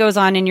of what goes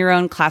on in your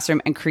own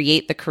classroom and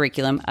create the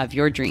curriculum of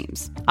your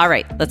dreams. All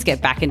right, let's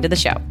get back into the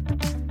show.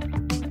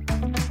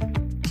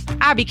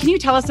 Abby, can you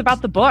tell us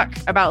about the book?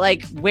 About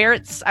like where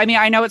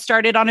I know it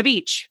started on a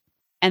beach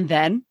and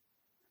then?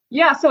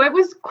 Yeah, so it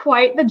was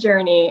quite the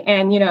journey.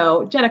 And,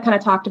 Jenna kind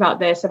of talked about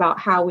this, about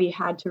how we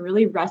had to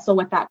really wrestle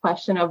with that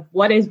question of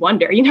what is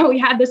wonder? We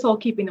had this whole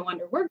Keeping the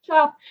Wonder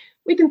workshop.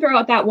 We can throw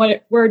out that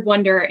word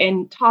wonder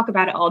and talk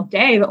about it all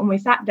day. But when we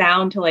sat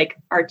down to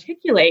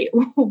articulate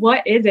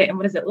what is it and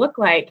what does it look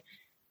like,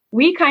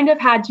 we kind of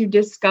had to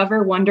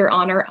discover wonder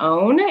on our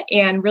own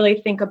and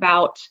really think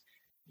about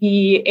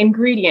the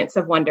ingredients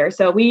of wonder.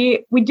 So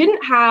we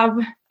didn't have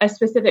a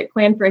specific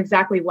plan for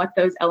exactly what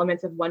those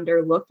elements of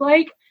wonder looked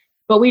like,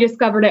 but we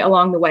discovered it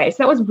along the way. So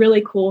that was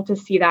really cool to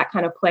see that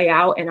kind of play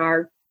out in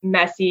our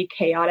messy,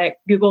 chaotic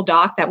Google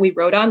Doc that we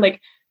wrote on.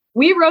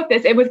 We wrote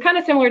this, it was kind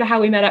of similar to how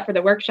we met up for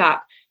the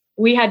workshop.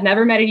 We had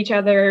never met each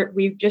other.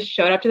 We just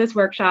showed up to this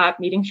workshop,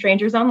 meeting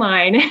strangers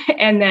online,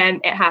 and then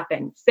it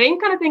happened. Same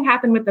kind of thing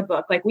happened with the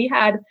book. We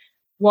had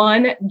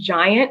one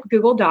giant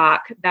Google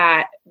Doc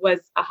that was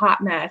a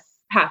hot mess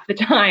half the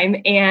time.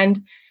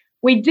 And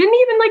we didn't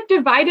even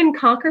divide and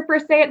conquer per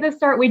se at the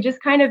start. We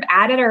just kind of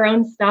added our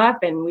own stuff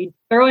and we'd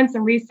throw in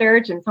some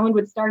research and someone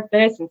would start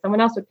this and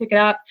someone else would pick it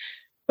up.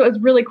 So it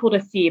was really cool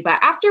to see. But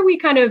after we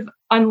kind of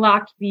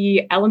unlocked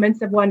the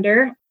elements of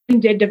wonder, we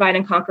did divide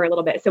and conquer a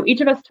little bit. So each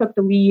of us took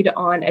the lead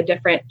on a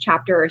different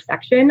chapter or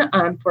section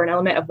for an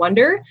element of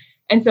wonder.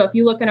 And so if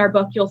you look in our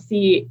book, you'll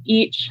see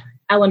each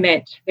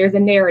element, there's a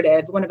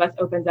narrative. One of us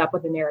opens up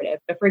with a narrative.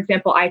 So for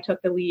example, I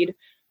took the lead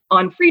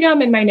on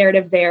freedom, and my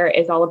narrative there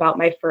is all about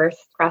my first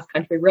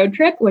cross-country road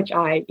trip, which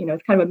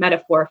is kind of a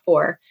metaphor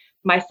for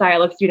my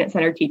style of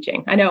student-centered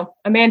teaching. I know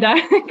Amanda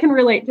can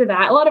relate to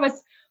that. A lot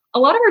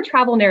of our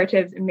travel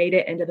narratives made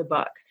it into the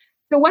book.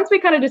 So once we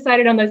kind of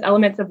decided on those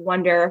elements of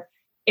wonder,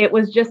 it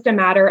was just a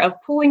matter of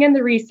pulling in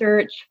the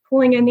research,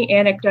 pulling in the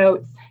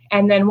anecdotes.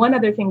 And then one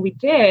other thing we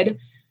did,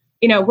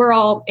 we're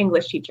all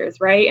English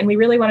teachers, right? And we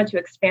really wanted to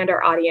expand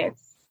our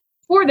audience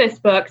for this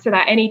book so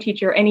that any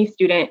teacher, any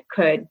student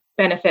could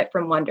benefit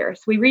from wonder.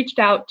 So we reached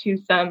out to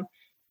some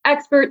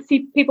experts,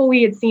 people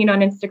we had seen on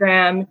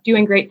Instagram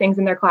doing great things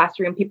in their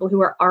classroom, people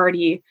who are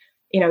already,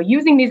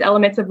 using these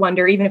elements of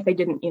wonder, even if they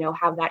didn't,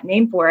 have that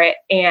name for it.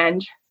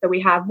 And so we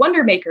have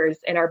wonder makers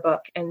in our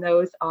book, and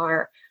those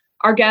are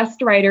our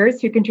guest writers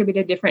who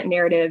contributed different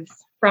narratives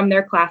from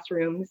their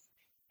classrooms.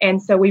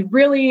 And so we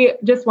really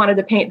just wanted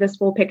to paint this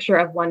full picture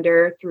of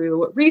wonder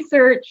through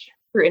research,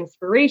 through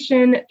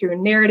inspiration,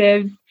 through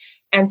narratives,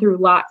 and through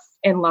lots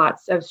and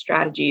lots of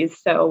strategies.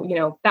 So,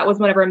 that was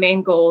one of our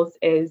main goals,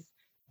 is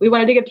we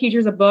wanted to give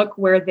teachers a book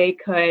where they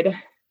could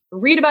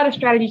read about a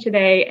strategy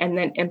today and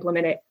then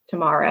implement it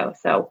tomorrow.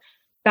 So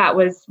that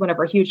was one of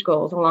our huge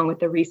goals, along with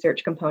the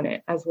research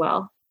component as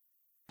well.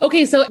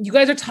 Okay, so you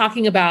guys are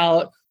talking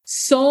about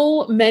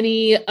so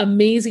many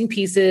amazing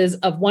pieces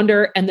of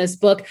wonder in this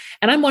book.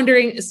 And I'm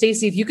wondering,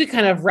 Stacey, if you could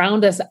kind of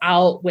round us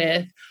out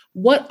with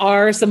what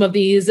are some of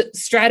these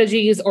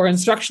strategies or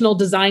instructional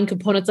design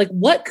components?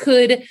 What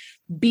could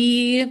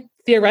be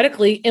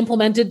theoretically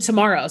implemented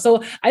tomorrow?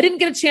 So I didn't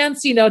get a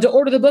chance, to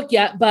order the book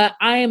yet, but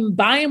I'm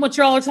buying what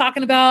y'all are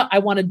talking about. I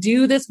want to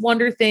do this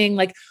wonder thing.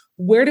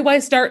 Where do I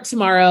start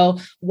tomorrow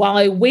while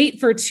I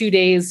wait for 2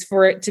 days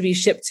for it to be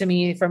shipped to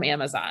me from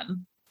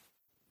Amazon?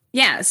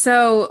 Yeah.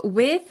 So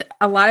with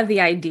a lot of the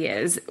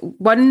ideas,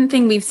 one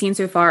thing we've seen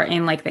so far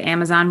in the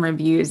Amazon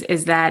reviews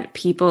is that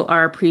people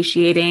are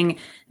appreciating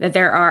that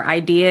there are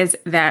ideas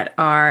that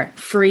are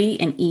free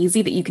and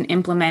easy that you can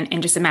implement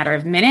in just a matter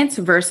of minutes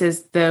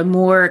versus the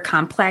more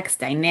complex,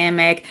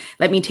 dynamic,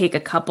 let me take a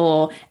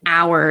couple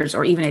hours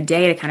or even a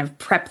day to kind of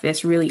prep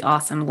this really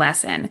awesome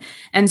lesson.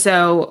 And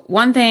so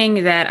one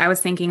thing that I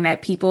was thinking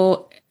that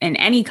people in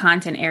any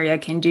content area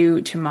can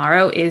do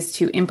tomorrow is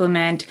to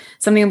implement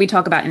something that we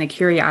talk about in the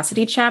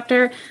curiosity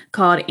chapter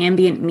called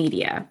ambient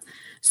media.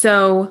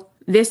 So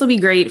this will be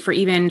great for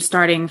even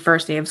starting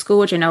first day of school,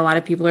 which I know a lot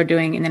of people are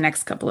doing in the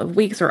next couple of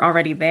weeks or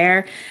already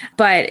there.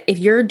 But if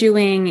you're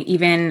doing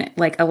even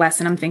a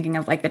lesson, I'm thinking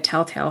of the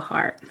Telltale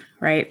Heart,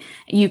 right?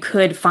 You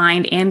could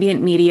find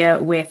ambient media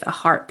with a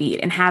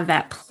heartbeat and have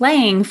that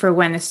playing for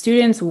when the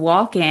students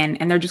walk in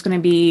and they're just going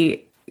to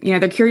be, their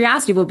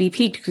curiosity will be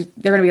piqued because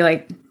they're going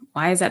to be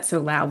why is that so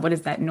loud? What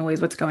is that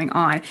noise? What's going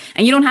on?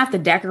 And you don't have to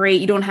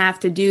decorate. You don't have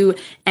to do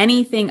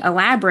anything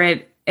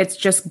elaborate. It's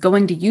just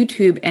going to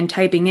YouTube and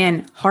typing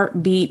in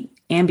heartbeat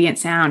ambient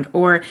sound,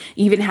 or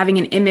even having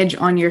an image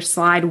on your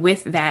slide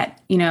with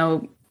that,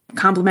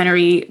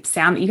 complementary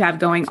sound that you have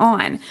going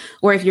on.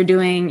 Or if you're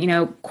doing,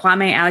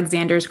 Kwame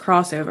Alexander's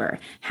crossover,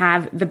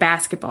 have the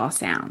basketball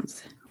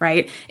sounds,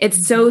 right?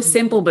 It's so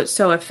simple, but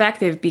so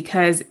effective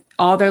because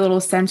all their little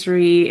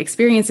sensory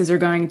experiences are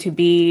going to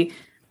be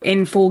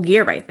in full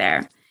gear right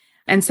there.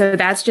 And so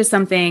that's just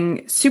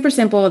something super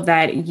simple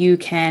that you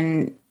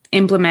can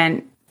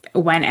implement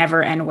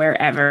whenever and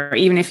wherever,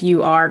 even if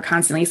you are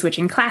constantly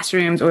switching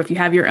classrooms or if you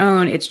have your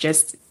own, it's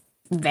just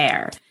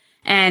there.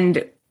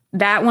 And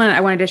that one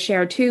I wanted to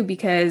share too,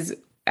 because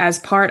as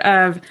part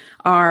of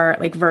our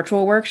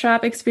virtual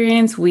workshop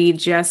experience,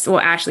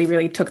 Ashley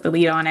really took the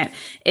lead on it,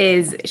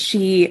 is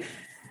she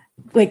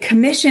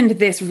commissioned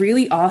this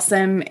really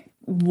awesome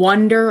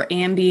wonder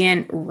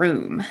ambient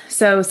room.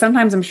 So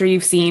sometimes I'm sure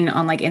you've seen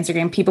on like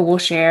Instagram, people will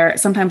share,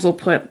 sometimes we'll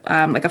put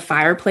like a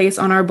fireplace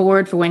on our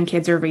board for when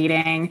kids are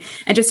reading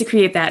and just to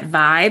create that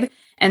vibe.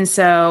 And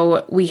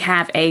so we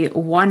have a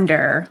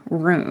wonder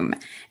room,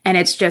 and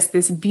it's just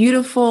this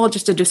beautiful,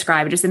 just to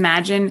describe it, just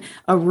imagine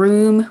a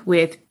room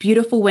with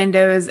beautiful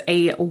windows,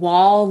 a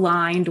wall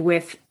lined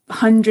with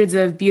hundreds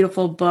of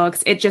beautiful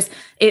books.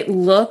 It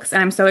looks,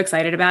 and I'm so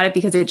excited about it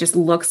because it just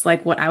looks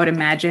like what I would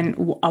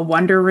imagine a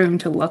wonder room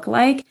to look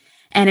like.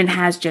 And it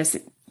has just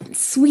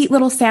sweet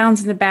little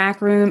sounds in the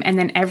back room. And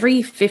then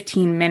every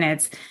 15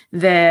 minutes,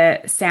 the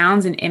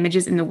sounds and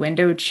images in the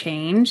window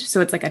change.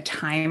 So it's like a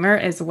timer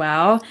as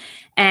well.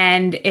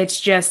 And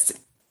it's just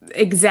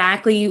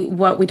exactly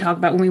what we talk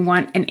about when we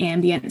want an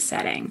ambient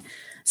setting.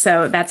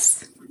 So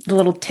that's the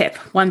little tip,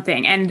 one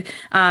thing. And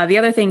the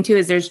other thing too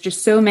is there's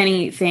just so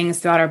many things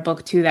throughout our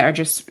book too that are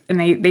just, and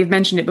they've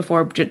mentioned it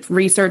before, just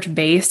research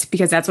based,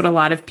 because that's what a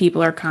lot of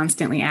people are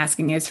constantly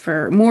asking, is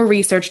for more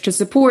research to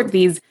support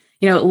these,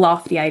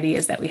 lofty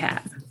ideas that we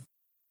have.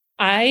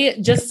 I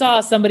just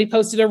saw somebody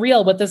posted a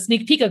reel with a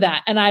sneak peek of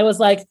that, and I was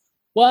like,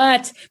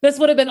 what? This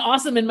would have been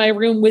awesome in my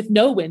room with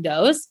no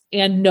windows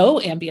and no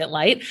ambient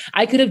light.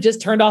 I could have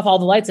just turned off all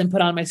the lights and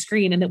put on my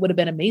screen, and it would have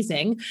been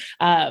amazing.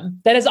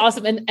 That is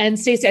awesome. And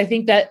Stacey, I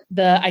think that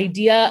the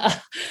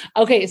idea,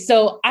 okay,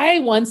 so I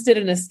once did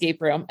an escape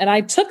room, and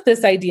I took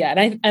this idea,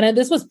 and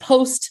this was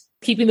post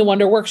Keeping the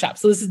Wonder workshop.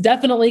 So this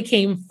definitely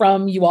came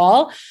from you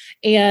all.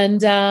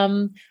 And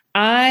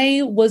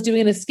I was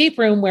doing an escape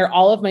room where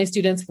all of my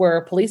students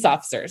were police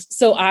officers.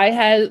 So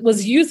I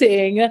was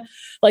using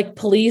like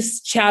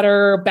police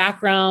chatter,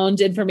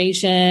 background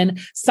information,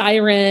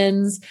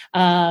 sirens.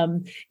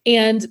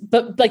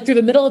 But like through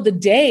the middle of the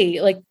day,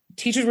 like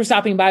teachers were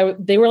stopping by,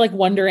 they were like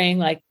wondering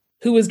like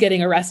who was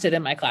getting arrested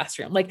in my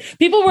classroom. Like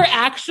people were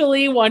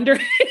actually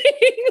wondering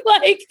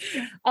like,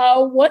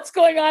 what's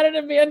going on in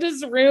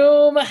Amanda's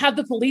room? Have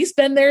the police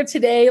been there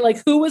today?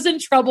 Like who was in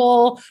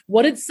trouble?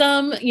 What did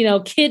some,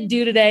 kid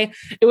do today?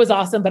 It was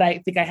awesome. But I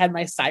think I had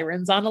my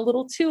sirens on a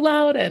little too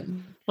loud.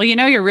 And well,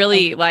 you're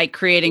really like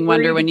creating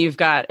wonder when you've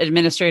got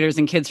administrators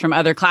and kids from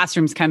other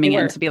classrooms coming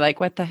in to be like,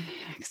 what the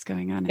heck's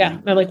going on? Yeah.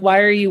 They're like, why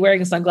are you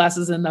wearing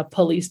sunglasses and a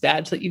police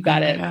badge that you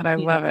got God, I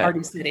love it.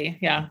 Party City.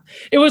 Yeah.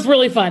 It was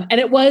really fun.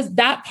 And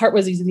that part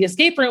was easy. The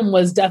escape room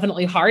was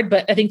definitely hard,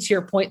 but I think to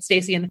your point,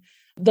 Stacey, and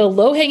the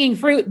low hanging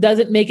fruit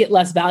doesn't make it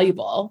less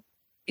valuable.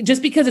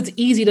 Just because it's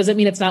easy doesn't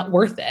mean it's not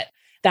worth it.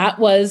 That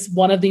was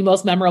one of the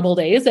most memorable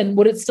days. And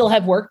would it still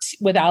have worked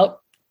without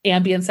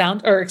ambient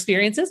sound or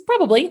experiences?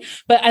 Probably.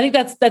 But I think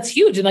that's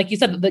huge. And like you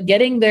said, the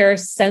getting their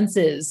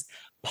senses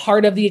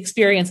part of the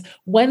experience.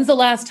 When's the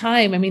last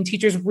time? I mean,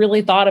 teachers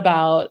really thought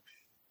about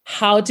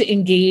how to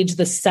engage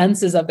the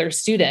senses of their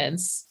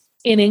students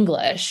in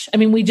English. I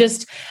mean,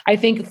 I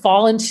think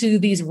fall into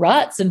these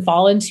ruts and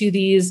fall into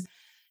these,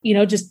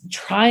 just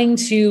trying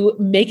to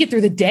make it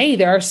through the day.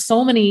 There are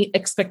so many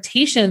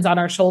expectations on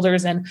our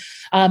shoulders. And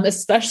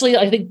especially,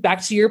 I think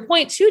back to your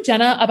point too,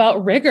 Jenna,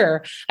 about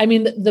rigor. I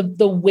mean,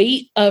 the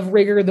weight of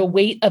rigor, the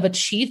weight of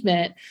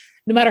achievement,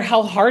 no matter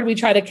how hard we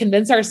try to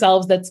convince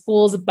ourselves that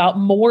school is about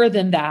more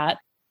than that,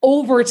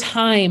 over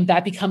time,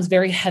 that becomes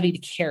very heavy to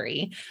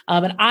carry.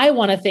 And I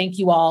want to thank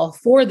you all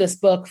for this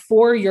book,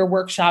 for your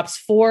workshops,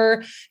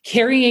 for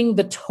carrying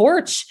the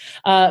torch,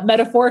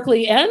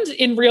 metaphorically and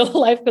in real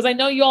life, because I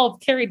know you all have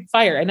carried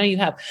fire. I know you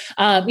have.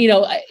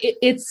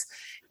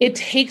 It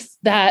takes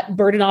that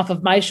burden off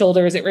of my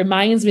shoulders. It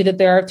reminds me that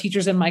there are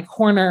teachers in my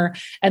corner,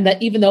 and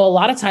that even though a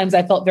lot of times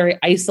I felt very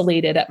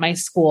isolated at my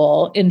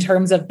school in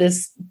terms of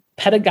this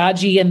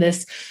pedagogy and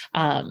this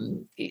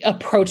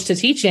approach to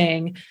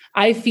teaching,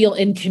 I feel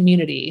in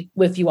community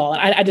with you all.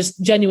 And I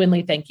just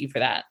genuinely thank you for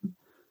that.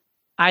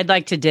 I'd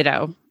like to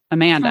ditto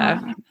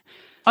Amanda.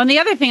 On the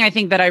other thing I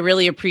think that I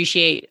really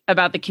appreciate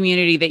about the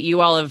community that you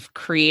all have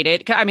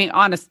created, I mean,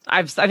 I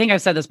think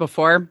I've said this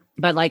before,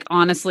 but like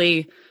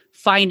honestly,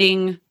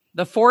 finding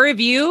the four of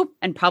you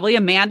and probably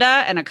Amanda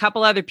and a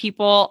couple other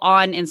people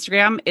on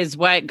Instagram is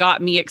what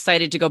got me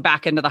excited to go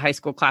back into the high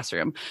school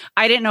classroom.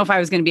 I didn't know if I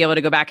was going to be able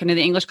to go back into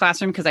the English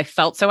classroom because I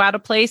felt so out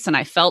of place and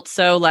I felt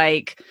so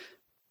like,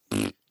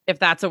 if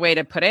that's a way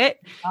to put it,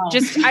 I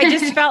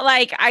just felt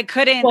like I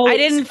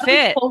didn't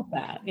fit.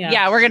 That.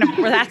 Yeah,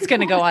 that's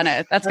going to go on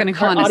that's going to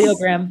go on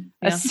audiogram,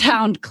 a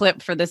sound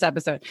clip for this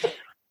episode.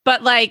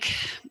 But like,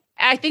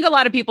 I think a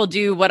lot of people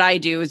do what I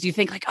do is you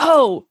think like,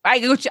 oh, I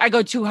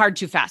go too hard,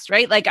 too fast,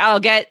 right? Like I'll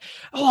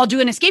do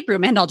an escape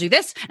room and I'll do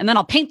this and then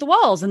I'll paint the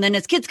walls. And then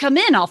as kids come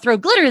in, I'll throw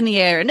glitter in the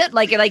air and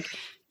like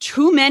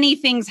too many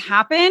things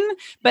happen.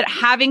 But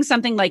having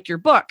something like your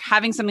book,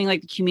 having something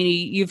like the community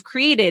you've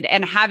created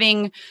and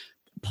having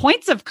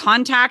points of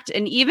contact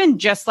and even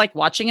just like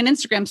watching an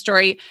Instagram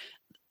story,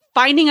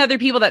 finding other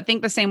people that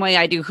think the same way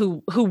I do,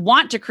 who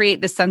want to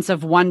create this sense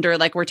of wonder,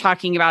 like we're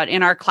talking about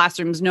in our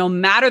classrooms, no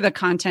matter the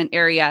content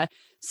area.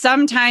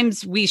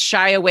 Sometimes we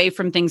shy away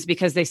from things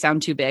because they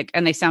sound too big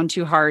and they sound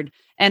too hard.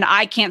 And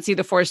I can't see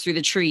the forest through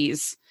the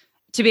trees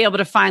to be able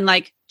to find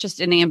like just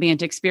an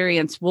ambient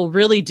experience will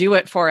really do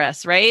it for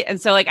us. Right.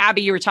 And so like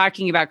Abby, you were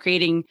talking about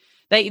creating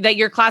that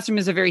your classroom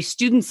is a very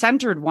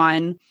student-centered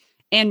one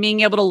and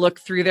being able to look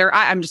through their,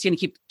 I'm just going to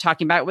keep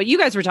talking about what you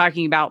guys were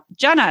talking about.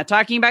 Jenna,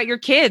 talking about your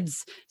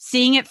kids,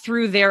 seeing it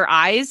through their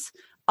eyes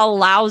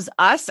allows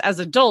us as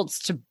adults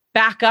to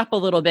back up a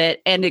little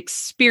bit and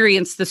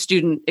experience the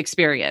student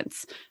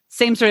experience.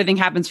 Same sort of thing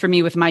happens for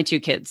me with my two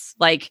kids.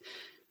 Like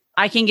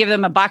I can give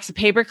them a box of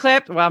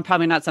paperclip. Well,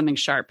 probably not something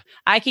sharp.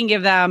 I can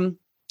give them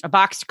a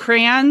box of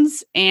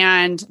crayons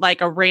and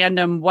like a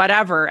random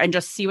whatever and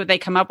just see what they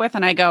come up with.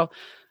 And I go,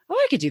 oh,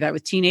 I could do that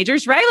with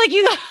teenagers, right?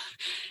 Like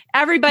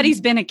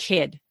everybody's been a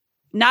kid.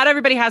 Not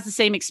everybody has the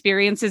same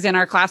experiences in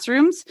our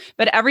classrooms,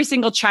 but every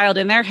single child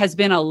in there has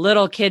been a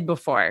little kid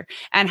before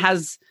and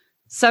has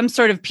some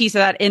sort of piece of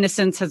that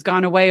innocence has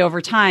gone away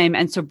over time.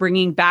 And so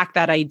bringing back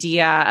that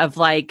idea of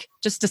like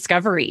just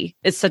discovery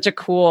is such a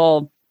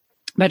cool,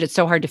 but it's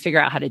so hard to figure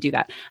out how to do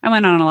that. I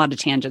went on a lot of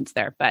tangents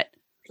there, but.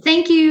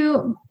 Thank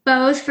you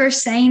both for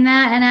saying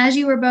that. And as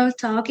you were both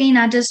talking,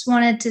 I just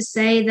wanted to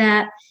say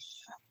that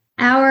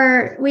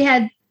we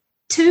had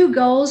 2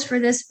 goals for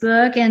this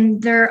book,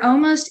 and they're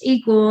almost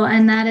equal.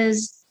 And that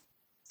is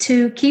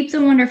to keep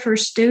the wonder for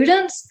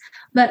students,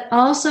 but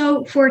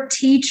also for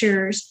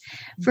teachers,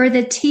 for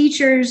the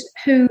teachers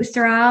who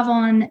thrive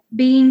on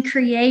being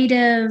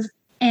creative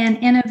and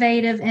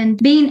innovative and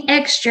being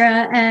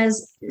extra,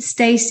 as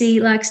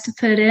Stacy likes to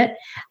put it.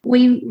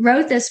 We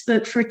wrote this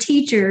book for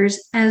teachers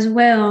as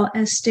well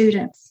as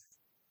students.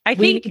 I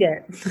think, we need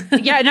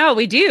it. yeah, no,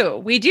 we do.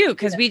 We do.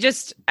 Cause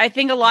I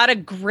think a lot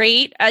of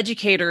great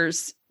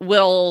educators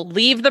will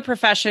leave the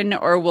profession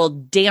or will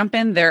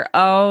dampen their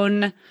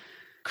own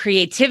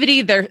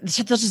creativity. They'll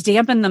just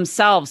dampen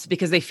themselves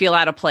because they feel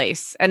out of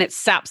place, and it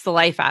saps the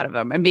life out of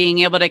them. And being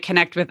able to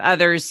connect with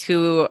others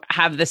who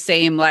have the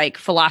same like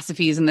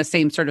philosophies and the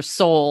same sort of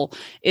soul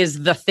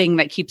is the thing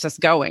that keeps us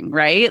going,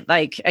 right?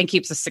 Like, and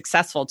keeps us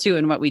successful too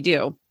in what we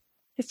do.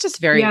 It's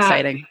just very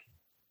exciting.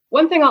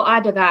 One thing I'll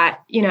add to that,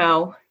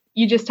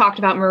 you just talked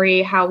about,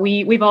 Marie, how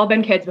we've all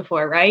been kids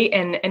before, right?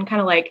 And kind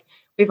of like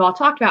we've all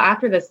talked about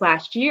after this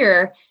last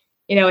year,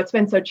 it's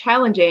been so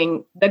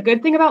challenging. The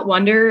good thing about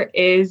wonder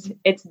is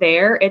it's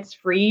there, it's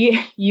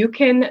free. You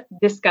can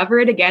discover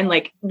it again.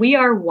 Like we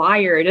are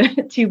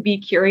wired to be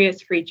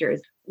curious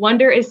creatures.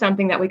 Wonder is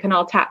something that we can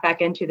all tap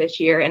back into this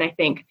year. And I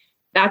think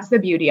that's the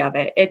beauty of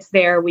it. It's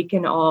there. We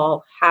can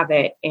all have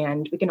it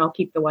and we can all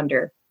keep the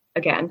wonder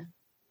again.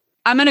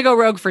 I'm going to go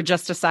rogue for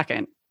just a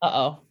second.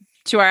 Uh-oh.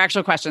 To our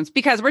actual questions,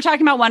 because we're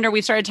talking about wonder.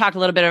 We started to talk a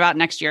little bit about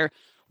next year.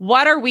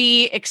 What are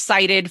we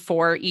excited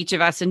for each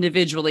of us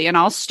individually? And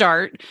I'll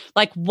start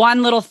like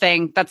one little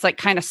thing that's like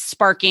kind of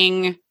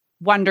sparking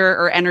wonder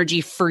or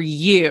energy for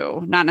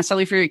you, not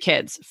necessarily for your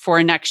kids,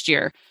 for next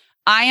year.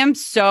 I am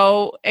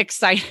so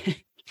excited.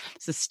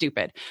 This is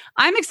stupid.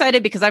 I'm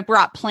excited because I've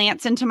brought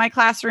plants into my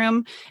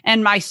classroom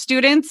and my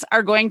students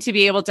are going to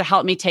be able to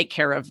help me take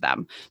care of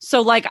them. So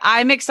like,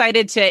 I'm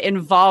excited to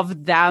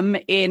involve them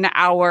in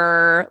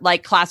our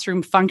like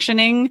classroom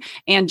functioning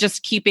and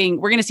just we're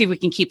going to see if we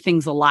can keep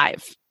things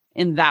alive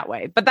in that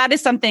way. But that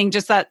is something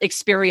just that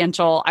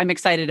experiential. I'm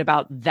excited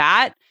about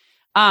that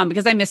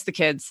because I miss the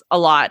kids a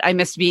lot. I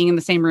miss being in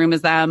the same room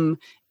as them.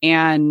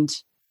 And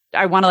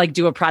I want to like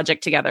do a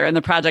project together. And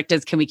the project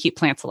is, can we keep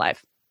plants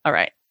alive? All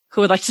right. Who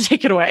would like to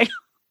take it away?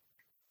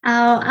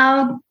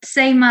 I'll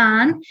say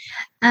mine.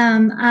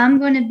 I'm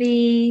going to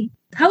be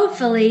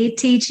hopefully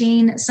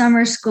teaching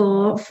summer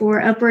school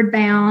for Upward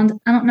Bound.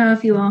 I don't know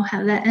if you all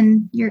have that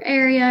in your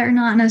area or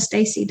not. I know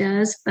Stacy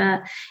does,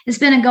 but it's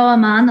been a goal of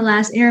mine. The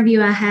last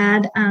interview I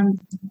had,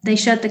 they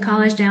shut the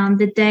college down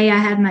the day I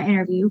had my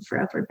interview for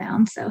Upward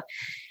Bound. So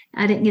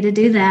I didn't get to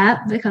do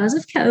that because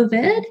of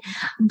COVID.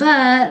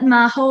 But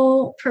my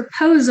whole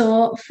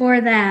proposal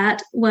for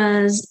that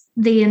was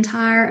the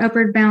entire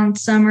Upward Bound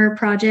summer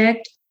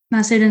project.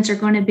 My students are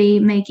going to be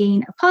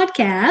making a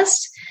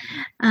podcast.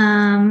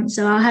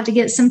 So I'll have to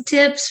get some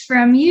tips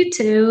from you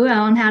two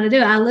on how to do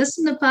it. I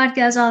listen to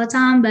podcasts all the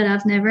time, but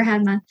I've never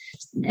had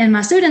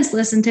my students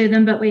listen to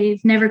them, but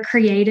we've never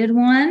created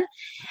one.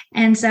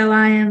 And so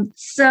I am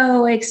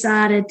so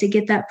excited to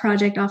get that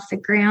project off the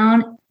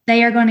ground.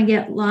 They are going to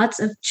get lots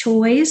of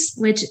choice,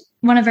 which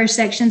one of our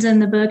sections in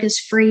the book is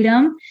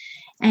freedom.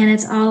 And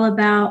it's all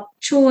about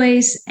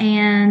choice.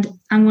 And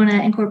I'm going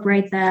to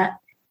incorporate that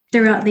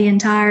throughout the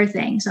entire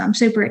thing. So I'm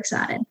super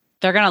excited.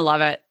 They're going to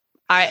love it.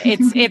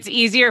 It's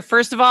easier.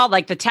 First of all,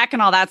 like the tech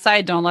and all that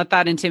side, don't let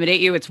that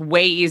intimidate you. It's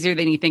way easier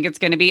than you think it's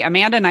going to be.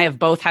 Amanda and I have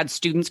both had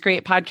students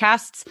create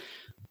podcasts.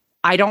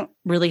 I don't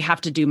really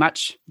have to do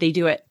much. They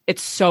do it.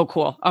 It's so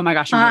cool. Oh my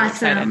gosh. I'm really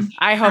excited.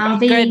 I hope I'll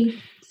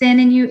be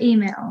sending you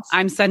emails.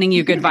 I'm sending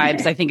you good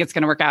vibes. I think it's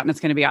going to work out and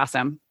it's going to be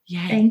awesome.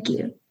 Yay. Thank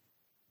you.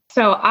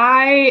 So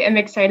I am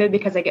excited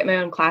because I get my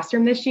own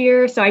classroom this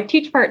year. So I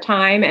teach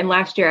part-time, and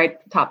last year I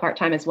taught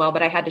part-time as well,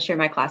 but I had to share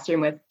my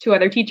classroom with 2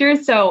 other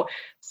teachers. So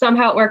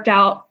somehow it worked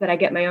out that I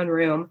get my own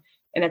room.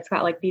 and it's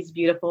got like these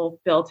beautiful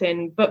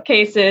built-in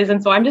bookcases.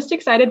 And so I'm just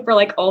excited for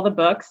like all the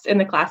books in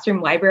the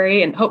classroom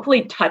library and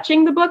hopefully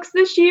touching the books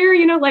this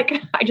year.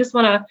 Like I just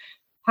want to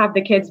have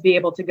the kids be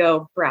able to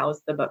go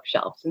browse the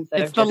bookshelves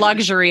instead it's of the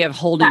luxury of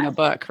holding a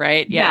book,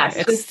 right? Yeah.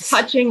 Yes, just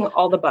touching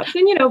all the books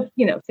and,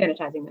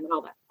 sanitizing them and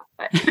all that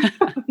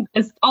stuff, but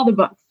just all the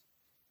books.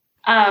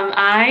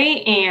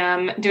 I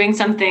am doing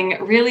something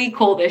really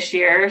cool this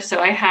year. So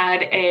I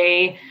had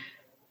a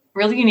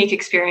really unique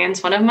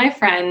experience. One of my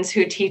friends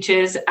who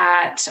teaches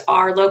at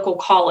our local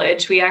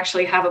college, we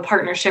actually have a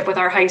partnership with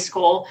our high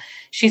school.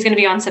 She's going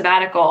to be on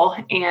sabbatical,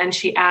 and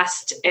she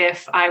asked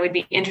if I would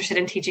be interested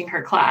in teaching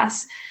her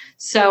class.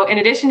 So in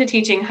addition to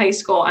teaching high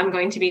school, I'm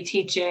going to be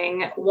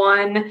teaching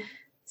one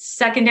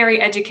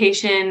secondary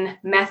education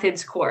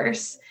methods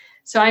course.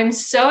 So I'm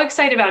so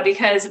excited about it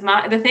because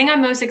the thing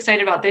I'm most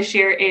excited about this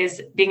year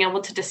is being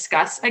able to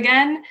discuss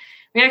again.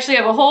 We actually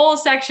have a whole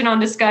section on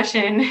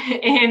discussion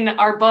in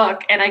our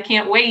book, and I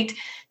can't wait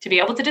to be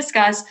able to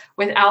discuss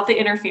without the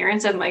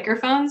interference of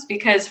microphones,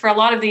 because for a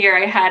lot of the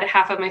year, I had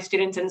half of my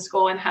students in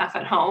school and half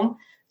at home.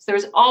 So there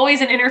was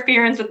always an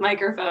interference with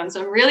microphones.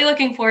 So I'm really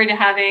looking forward to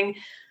having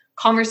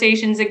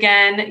conversations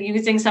again,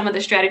 using some of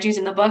the strategies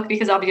in the book,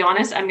 because I'll be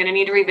honest, I'm going to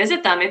need to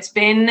revisit them. It's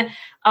been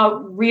a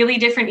really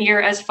different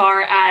year as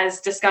far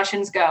as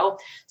discussions go.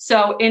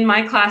 So in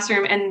my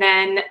classroom and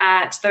then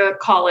at the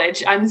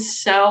college, I'm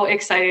so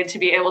excited to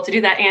be able to do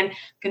that, and I'm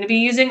going to be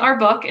using our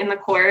book in the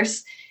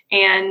course,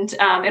 and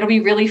it'll be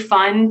really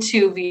fun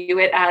to view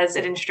it as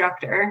an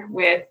instructor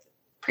with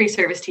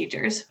pre-service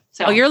teachers.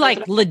 So you're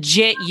like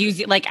legit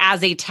using like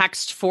as a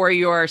text for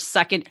your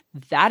second.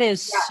 That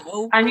is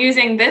so. I'm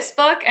using this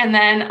book, and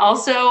then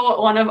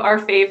also one of our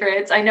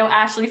favorites. I know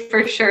Ashley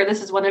for sure.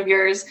 This is one of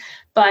yours,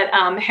 but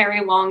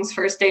Harry Long's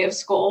First Day of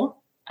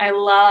School. I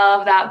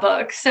love that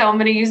book. So I'm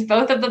going to use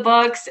both of the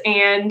books,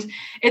 and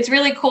it's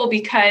really cool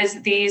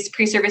because these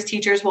pre-service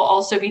teachers will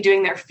also be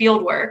doing their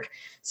field work.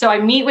 So I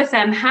meet with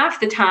them half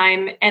the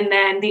time, and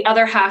then the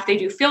other half, they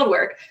do field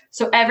work.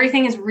 So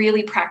everything is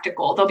really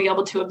practical. They'll be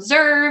able to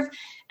observe,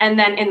 and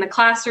then in the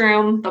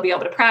classroom, they'll be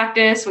able to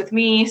practice with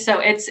me. So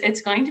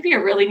it's going to be a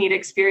really neat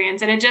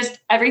experience. And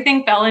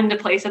everything fell into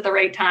place at the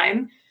right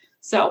time.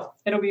 So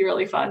it'll be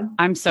really fun.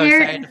 I'm so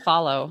excited to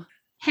follow.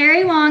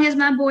 Harry Wong is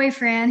my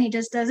boyfriend. He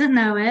just doesn't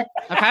know it.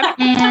 Okay.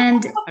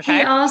 And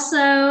he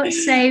also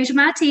saved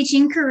my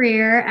teaching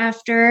career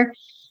after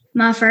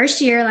my first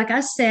year. Like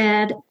I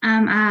said,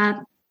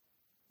 I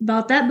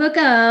bought that book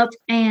up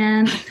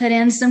and put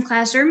in some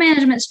classroom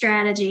management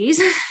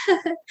strategies.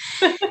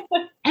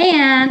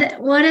 And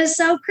what is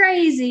so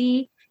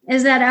crazy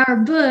is that our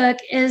book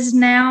is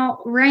now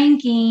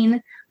ranking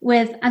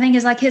with, I think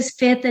it's like his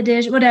 5th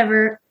edition,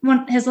 whatever,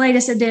 his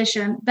latest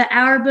edition. But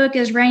our book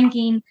is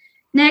ranking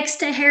next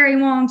to Harry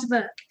Wong's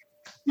book.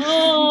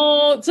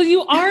 Oh, so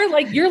you're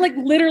like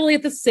literally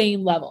at the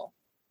same level.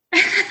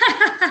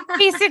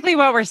 Basically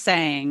what we're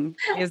saying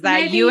is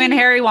that you and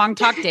Harry Wong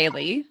talk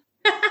daily.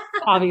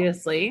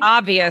 Obviously.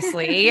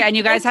 And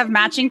you guys have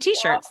matching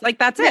t-shirts. Like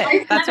that's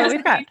it. That's what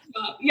we've got.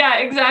 Yeah,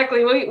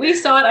 exactly. We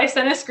saw it. I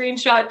sent a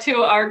screenshot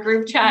to our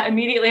group chat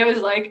immediately. I was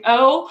like,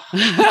 oh,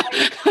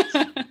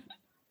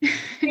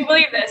 can you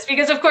believe this?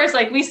 Because of course,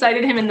 like we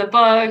cited him in the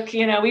book,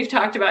 we've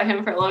talked about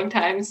him for a long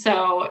time.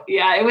 So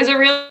yeah, it was a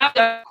real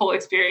cool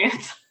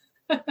experience.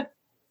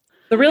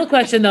 The real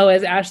question though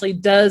is, Ashley,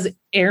 does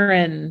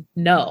Aaron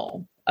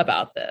know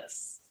about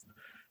this?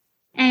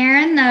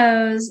 Aaron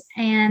knows,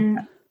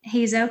 and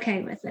he's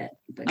okay with it.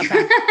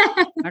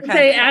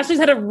 Okay. Ashley's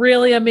had a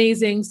really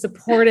amazing,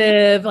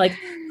 supportive,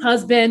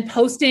 husband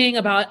posting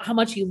about how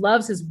much he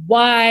loves his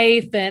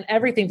wife and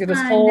everything through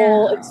this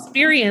whole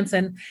experience.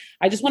 And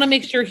I just want to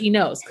make sure he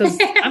knows, because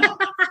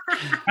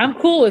I'm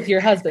cool with your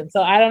husband.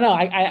 So I don't know.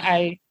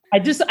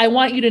 I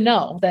want you to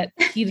know that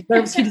he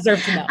deserves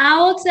to know. I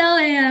will tell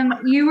him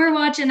you were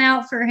watching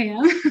out for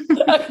him.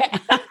 Okay.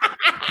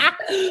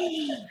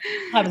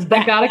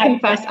 I gotta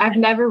confess, I've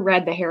never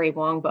read the Harry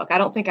Wong book. I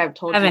don't think I've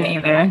told you. I haven't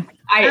either.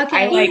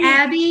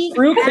 Abby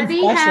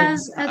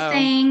has a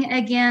thing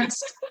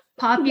against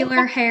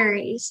popular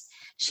Harrys.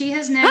 She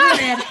has never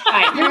read.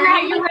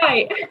 You're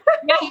right.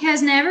 She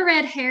has never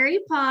read Harry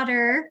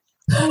Potter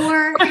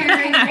or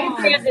Harry Wong.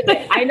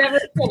 I never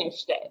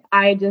finished it.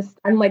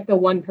 I'm like the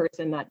one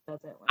person that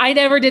doesn't. I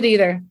never did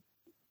either.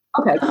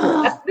 Okay,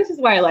 cool. This is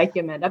why I like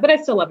you, Amanda, but I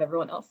still love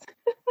everyone else.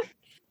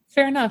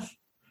 Fair enough.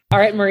 All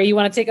right, Marie, you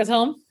want to take us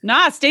home?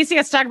 Nah, Stacy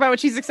has to talk about what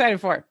she's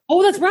excited for.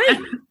 Oh, that's right.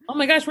 Oh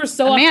my gosh, we're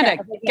so Amanda,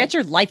 get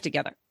your life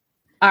together.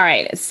 All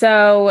right.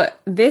 So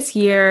this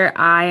year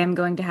I am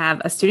going to have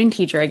a student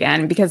teacher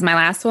again, because my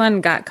last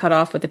one got cut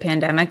off with the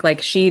pandemic.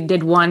 Like, she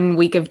did 1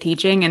 week of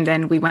teaching and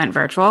then we went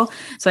virtual.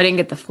 So I didn't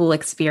get the full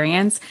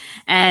experience.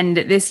 And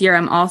this year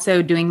I'm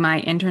also doing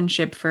my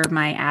internship for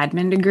my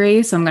admin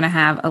degree. So I'm going to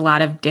have a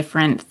lot of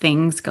different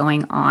things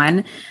going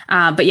on.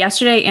 But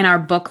yesterday in our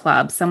book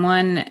club,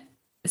 someone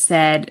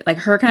said, like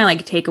her kind of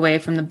like takeaway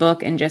from the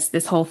book and just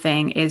this whole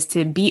thing is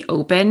to be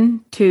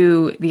open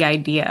to the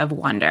idea of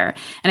wonder.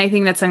 And I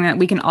think that's something that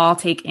we can all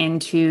take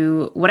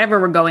into whatever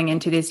we're going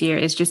into this year,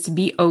 is just to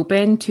be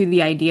open to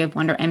the idea of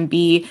wonder and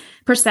be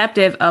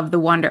perceptive of the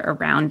wonder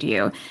around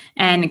you.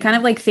 And kind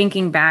of like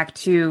thinking back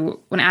to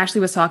when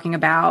Ashley was talking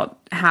about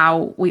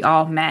how we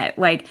all met,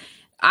 like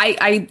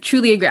I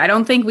truly agree. I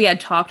don't think we had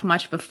talked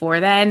much before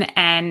then.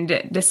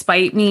 And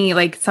despite me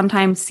like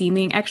sometimes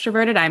seeming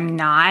extroverted, I'm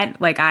not.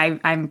 Like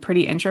I'm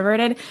pretty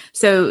introverted.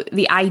 So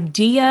the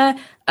idea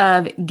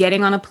of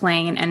getting on a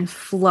plane and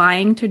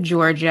flying to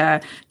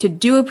Georgia to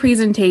do a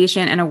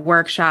presentation and a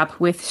workshop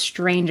with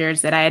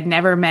strangers that I had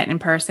never met in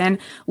person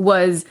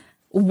was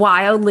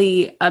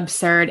wildly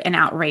absurd and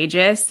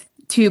outrageous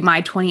to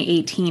my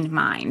 2018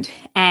 mind.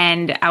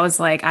 And I was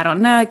like, I don't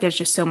know, like, there's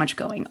just so much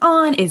going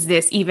on. Does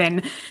this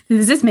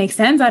make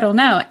sense? I don't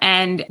know.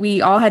 And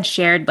we all had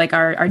shared like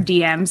our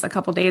DMs a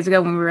couple days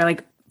ago when we were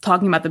like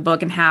talking about the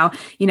book and how,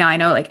 I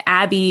know like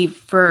Abby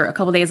for a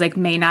couple days, like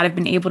may not have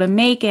been able to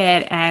make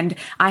it. And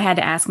I had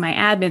to ask my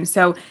admin.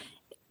 So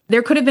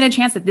there could have been a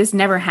chance that this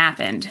never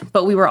happened,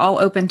 but we were all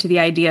open to the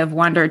idea of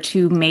wonder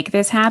to make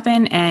this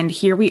happen. And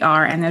here we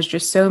are. And there's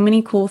just so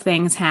many cool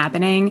things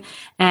happening.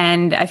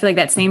 And I feel like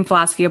that same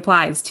philosophy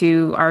applies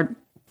to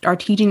our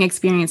teaching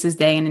experiences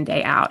day in and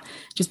day out.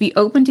 Just be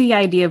open to the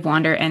idea of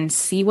wonder and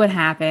see what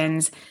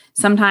happens.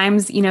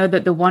 Sometimes,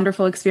 the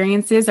wonderful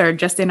experiences are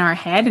just in our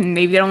head and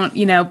maybe they don't,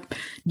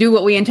 do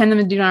what we intend them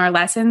to do in our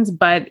lessons,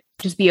 but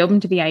just be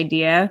open to the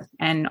idea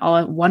and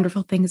all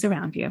wonderful things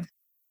around you.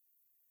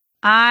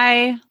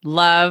 I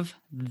love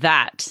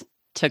that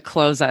to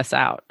close us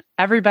out.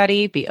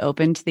 Everybody be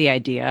open to the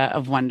idea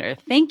of wonder.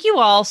 Thank you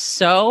all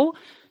so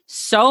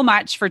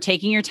much for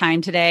taking your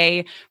time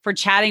today, for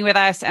chatting with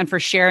us and for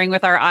sharing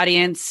with our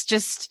audience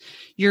just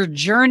your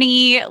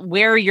journey,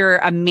 where your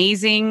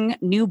amazing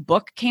new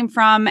book came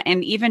from,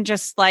 and even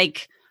just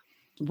like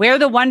where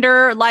the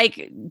wonder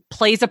like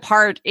plays a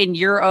part in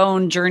your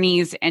own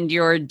journeys and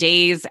your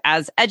days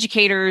as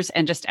educators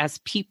and just as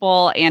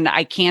people. And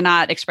I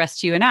cannot express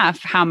to you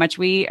enough how much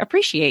we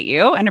appreciate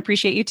you and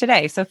appreciate you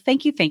today. So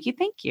thank you, thank you,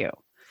 thank you.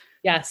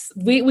 Yes,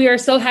 we are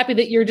so happy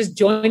that you're just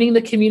joining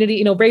the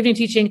community. Brave New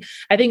Teaching,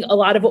 I think a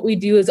lot of what we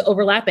do is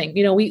overlapping.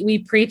 We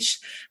preach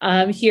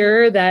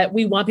here that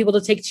we want people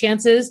to take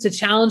chances, to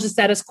challenge the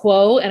status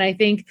quo. And I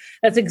think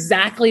that's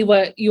exactly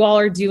what you all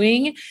are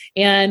doing.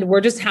 And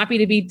we're just happy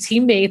to be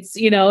teammates,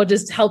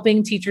 just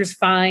helping teachers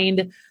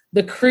find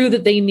the crew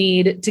that they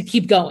need to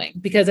keep going.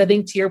 Because I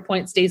think to your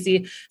point,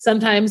 Stacey,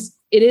 sometimes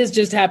it is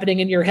just happening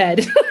in your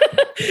head.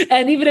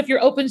 And even if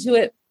you're open to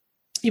it,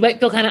 you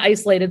might feel kind of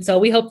isolated. So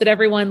we hope that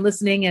everyone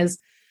listening is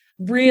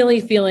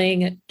really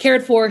feeling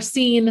cared for,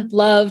 seen,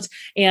 loved,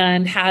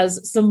 and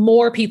has some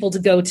more people to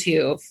go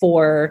to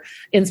for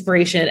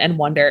inspiration and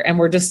wonder. And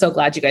we're just so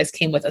glad you guys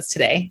came with us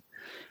today.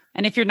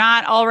 And if you're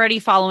not already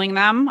following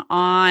them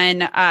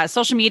on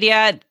social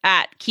media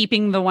at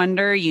Keeping the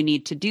Wonder, you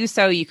need to do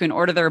so. You can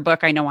order their book,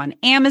 I know, on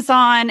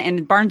Amazon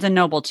and Barnes &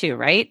 Noble too,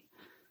 right?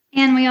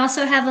 And we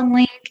also have a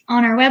link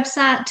on our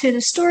website to the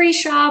Story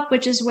Shop,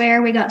 which is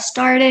where we got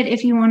started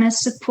if you want to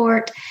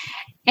support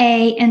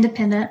a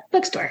independent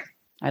bookstore.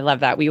 I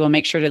love that. We will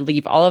make sure to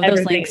leave all of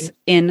those links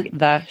in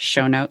the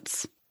show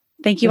notes.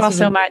 Thank you all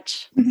so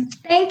much.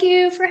 Thank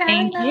you for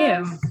having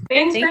us.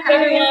 Thanks for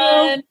having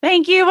us.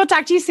 Thank you. We'll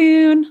talk to you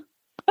soon.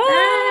 Bye.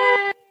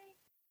 Bye.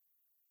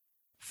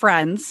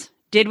 Friends,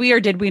 did we or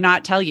did we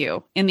not tell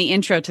you in the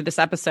intro to this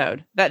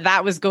episode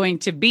that was going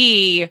to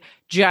be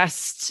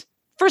just...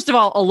 First of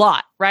all, a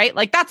lot, right?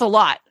 Like that's a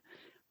lot.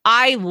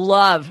 I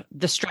love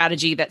the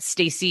strategy that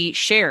Stacey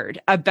shared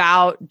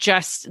about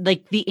just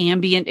like the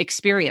ambient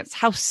experience.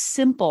 How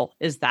simple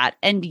is that?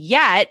 And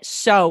yet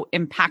so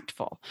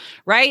impactful,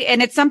 right?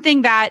 And it's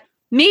something that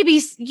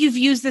maybe you've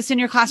used this in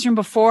your classroom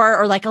before,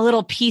 or like a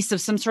little piece of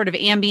some sort of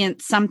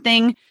ambient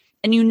something,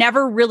 and you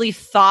never really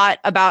thought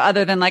about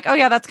other than like, oh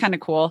yeah, that's kind of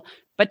cool.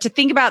 But to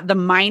think about the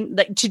mind,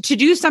 like to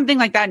do something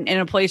like that in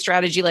a play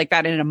strategy like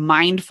that in a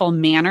mindful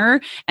manner,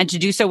 and to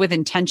do so with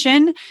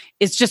intention,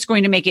 is just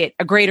going to make it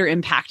a greater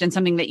impact and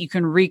something that you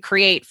can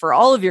recreate for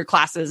all of your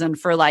classes and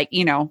for like,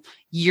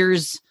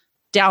 years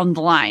down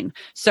the line.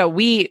 So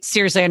we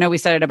seriously, I know we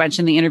said it a bunch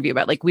in the interview,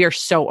 but like we are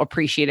so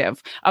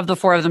appreciative of the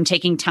four of them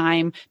taking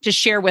time to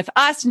share with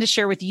us and to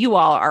share with you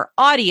all, our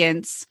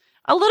audience,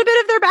 a little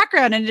bit of their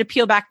background and to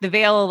peel back the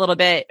veil a little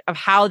bit of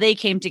how they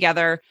came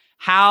together,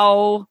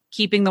 how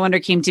Keeping the Wonder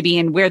came to be,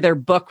 and where their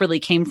book really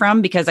came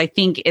from, because I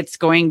think it's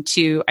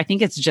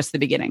just the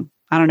beginning.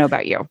 I don't know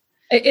about you.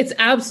 It's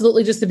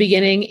absolutely just the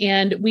beginning.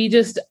 And we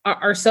just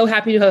are so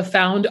happy to have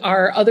found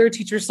our other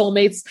teacher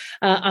soulmates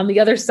on the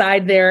other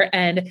side there.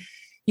 And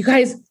you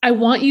guys, I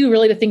want you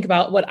really to think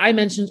about what I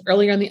mentioned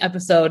earlier in the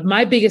episode.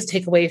 My biggest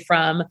takeaway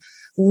from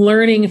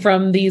learning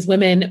from these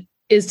women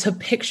is to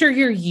picture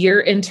your year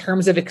in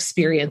terms of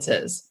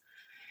experiences.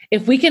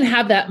 If we can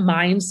have that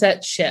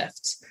mindset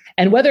shift,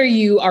 and whether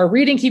you are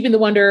reading Keeping the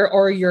Wonder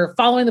or you're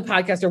following the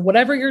podcast or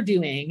whatever you're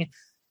doing,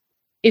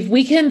 if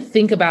we can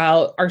think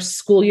about our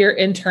school year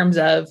in terms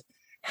of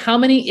how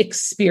many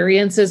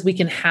experiences we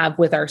can have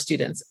with our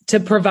students to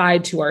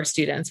provide to our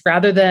students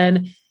rather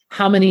than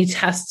how many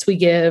tests we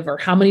give or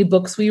how many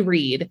books we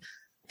read.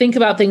 Think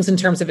about things in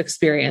terms of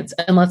experience,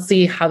 and let's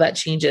see how that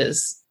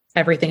changes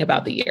everything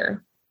about the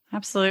year.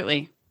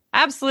 Absolutely.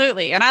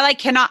 Absolutely. And I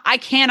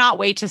cannot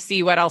wait to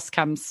see what else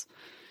comes,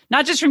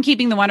 not just from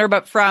Keeping the Wonder,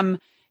 but from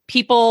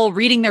people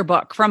reading their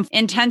book, from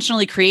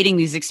intentionally creating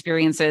these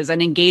experiences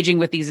and engaging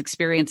with these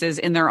experiences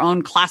in their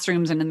own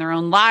classrooms and in their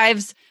own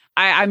lives.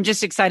 I'm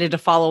just excited to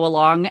follow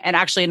along. And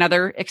actually,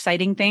 another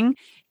exciting thing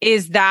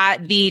is that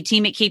the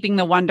team at Keeping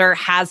the Wonder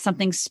has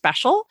something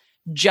special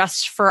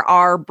just for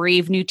our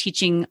Brave New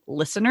Teaching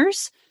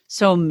listeners.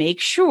 So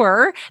make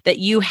sure that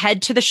you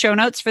head to the show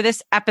notes for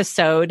this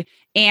episode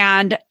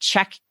and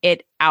check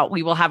it out.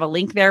 We will have a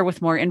link there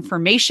with more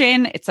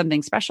information. It's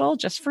something special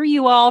just for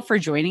you all for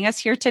joining us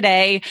here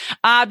today,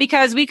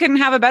 because we couldn't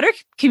have a better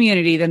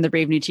community than the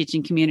Brave New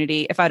Teaching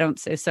community, if I don't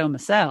say so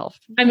myself.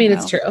 I mean,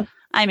 it's true.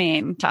 I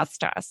mean, toss.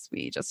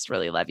 We just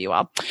really love you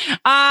all.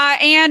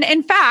 And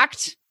in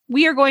fact,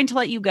 we are going to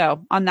let you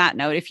go on that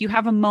note. If you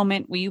have a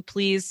moment, will you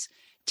please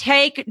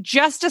take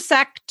just a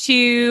sec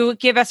to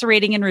give us a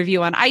rating and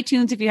review on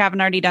iTunes if you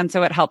haven't already done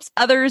so. It helps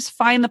others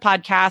find the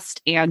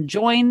podcast and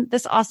join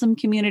this awesome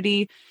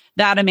community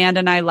that Amanda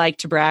and I like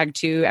to brag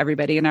to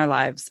everybody in our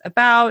lives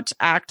about.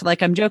 Act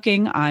like I'm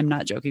joking. I'm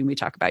not joking. We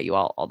talk about you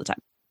all the time.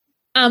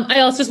 I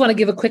also just want to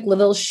give a quick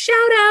little shout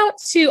out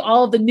to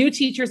all of the new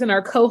teachers in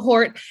our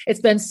cohort. It's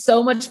been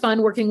so much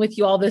fun working with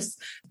you all this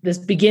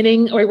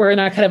beginning. We're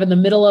now kind of in the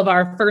middle of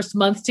our first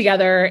month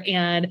together,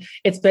 and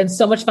it's been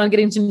so much fun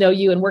getting to know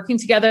you and working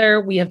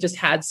together. We have just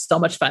had so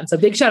much fun. So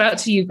big shout out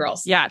to you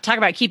girls. Yeah. Talk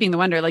about keeping the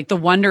wonder, like the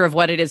wonder of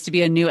what it is to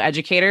be a new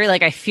educator.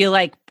 Like, I feel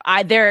like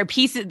there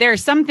are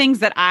some things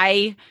that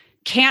I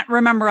can't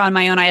remember on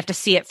my own. I have to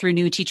see it through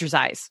new teachers'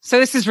 eyes. So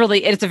this is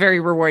it's a very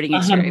rewarding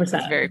experience. 100%.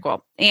 It's very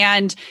cool.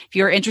 And if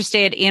you're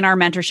interested in our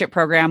mentorship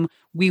program,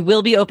 we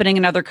will be opening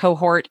another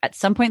cohort at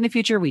some point in the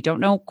future. We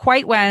don't know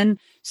quite when.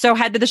 So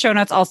head to the show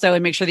notes also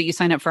and make sure that you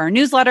sign up for our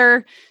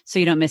newsletter so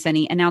you don't miss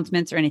any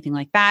announcements or anything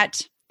like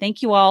that.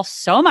 Thank you all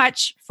so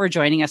much for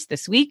joining us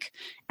this week.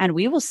 And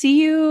we will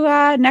see you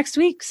next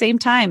week. Same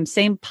time,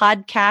 same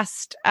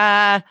podcast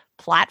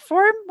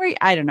platform.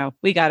 I don't know.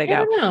 We got to go. I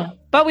don't know.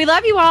 But we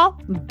love you all.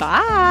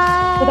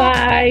 Bye.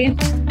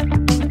 Bye-bye.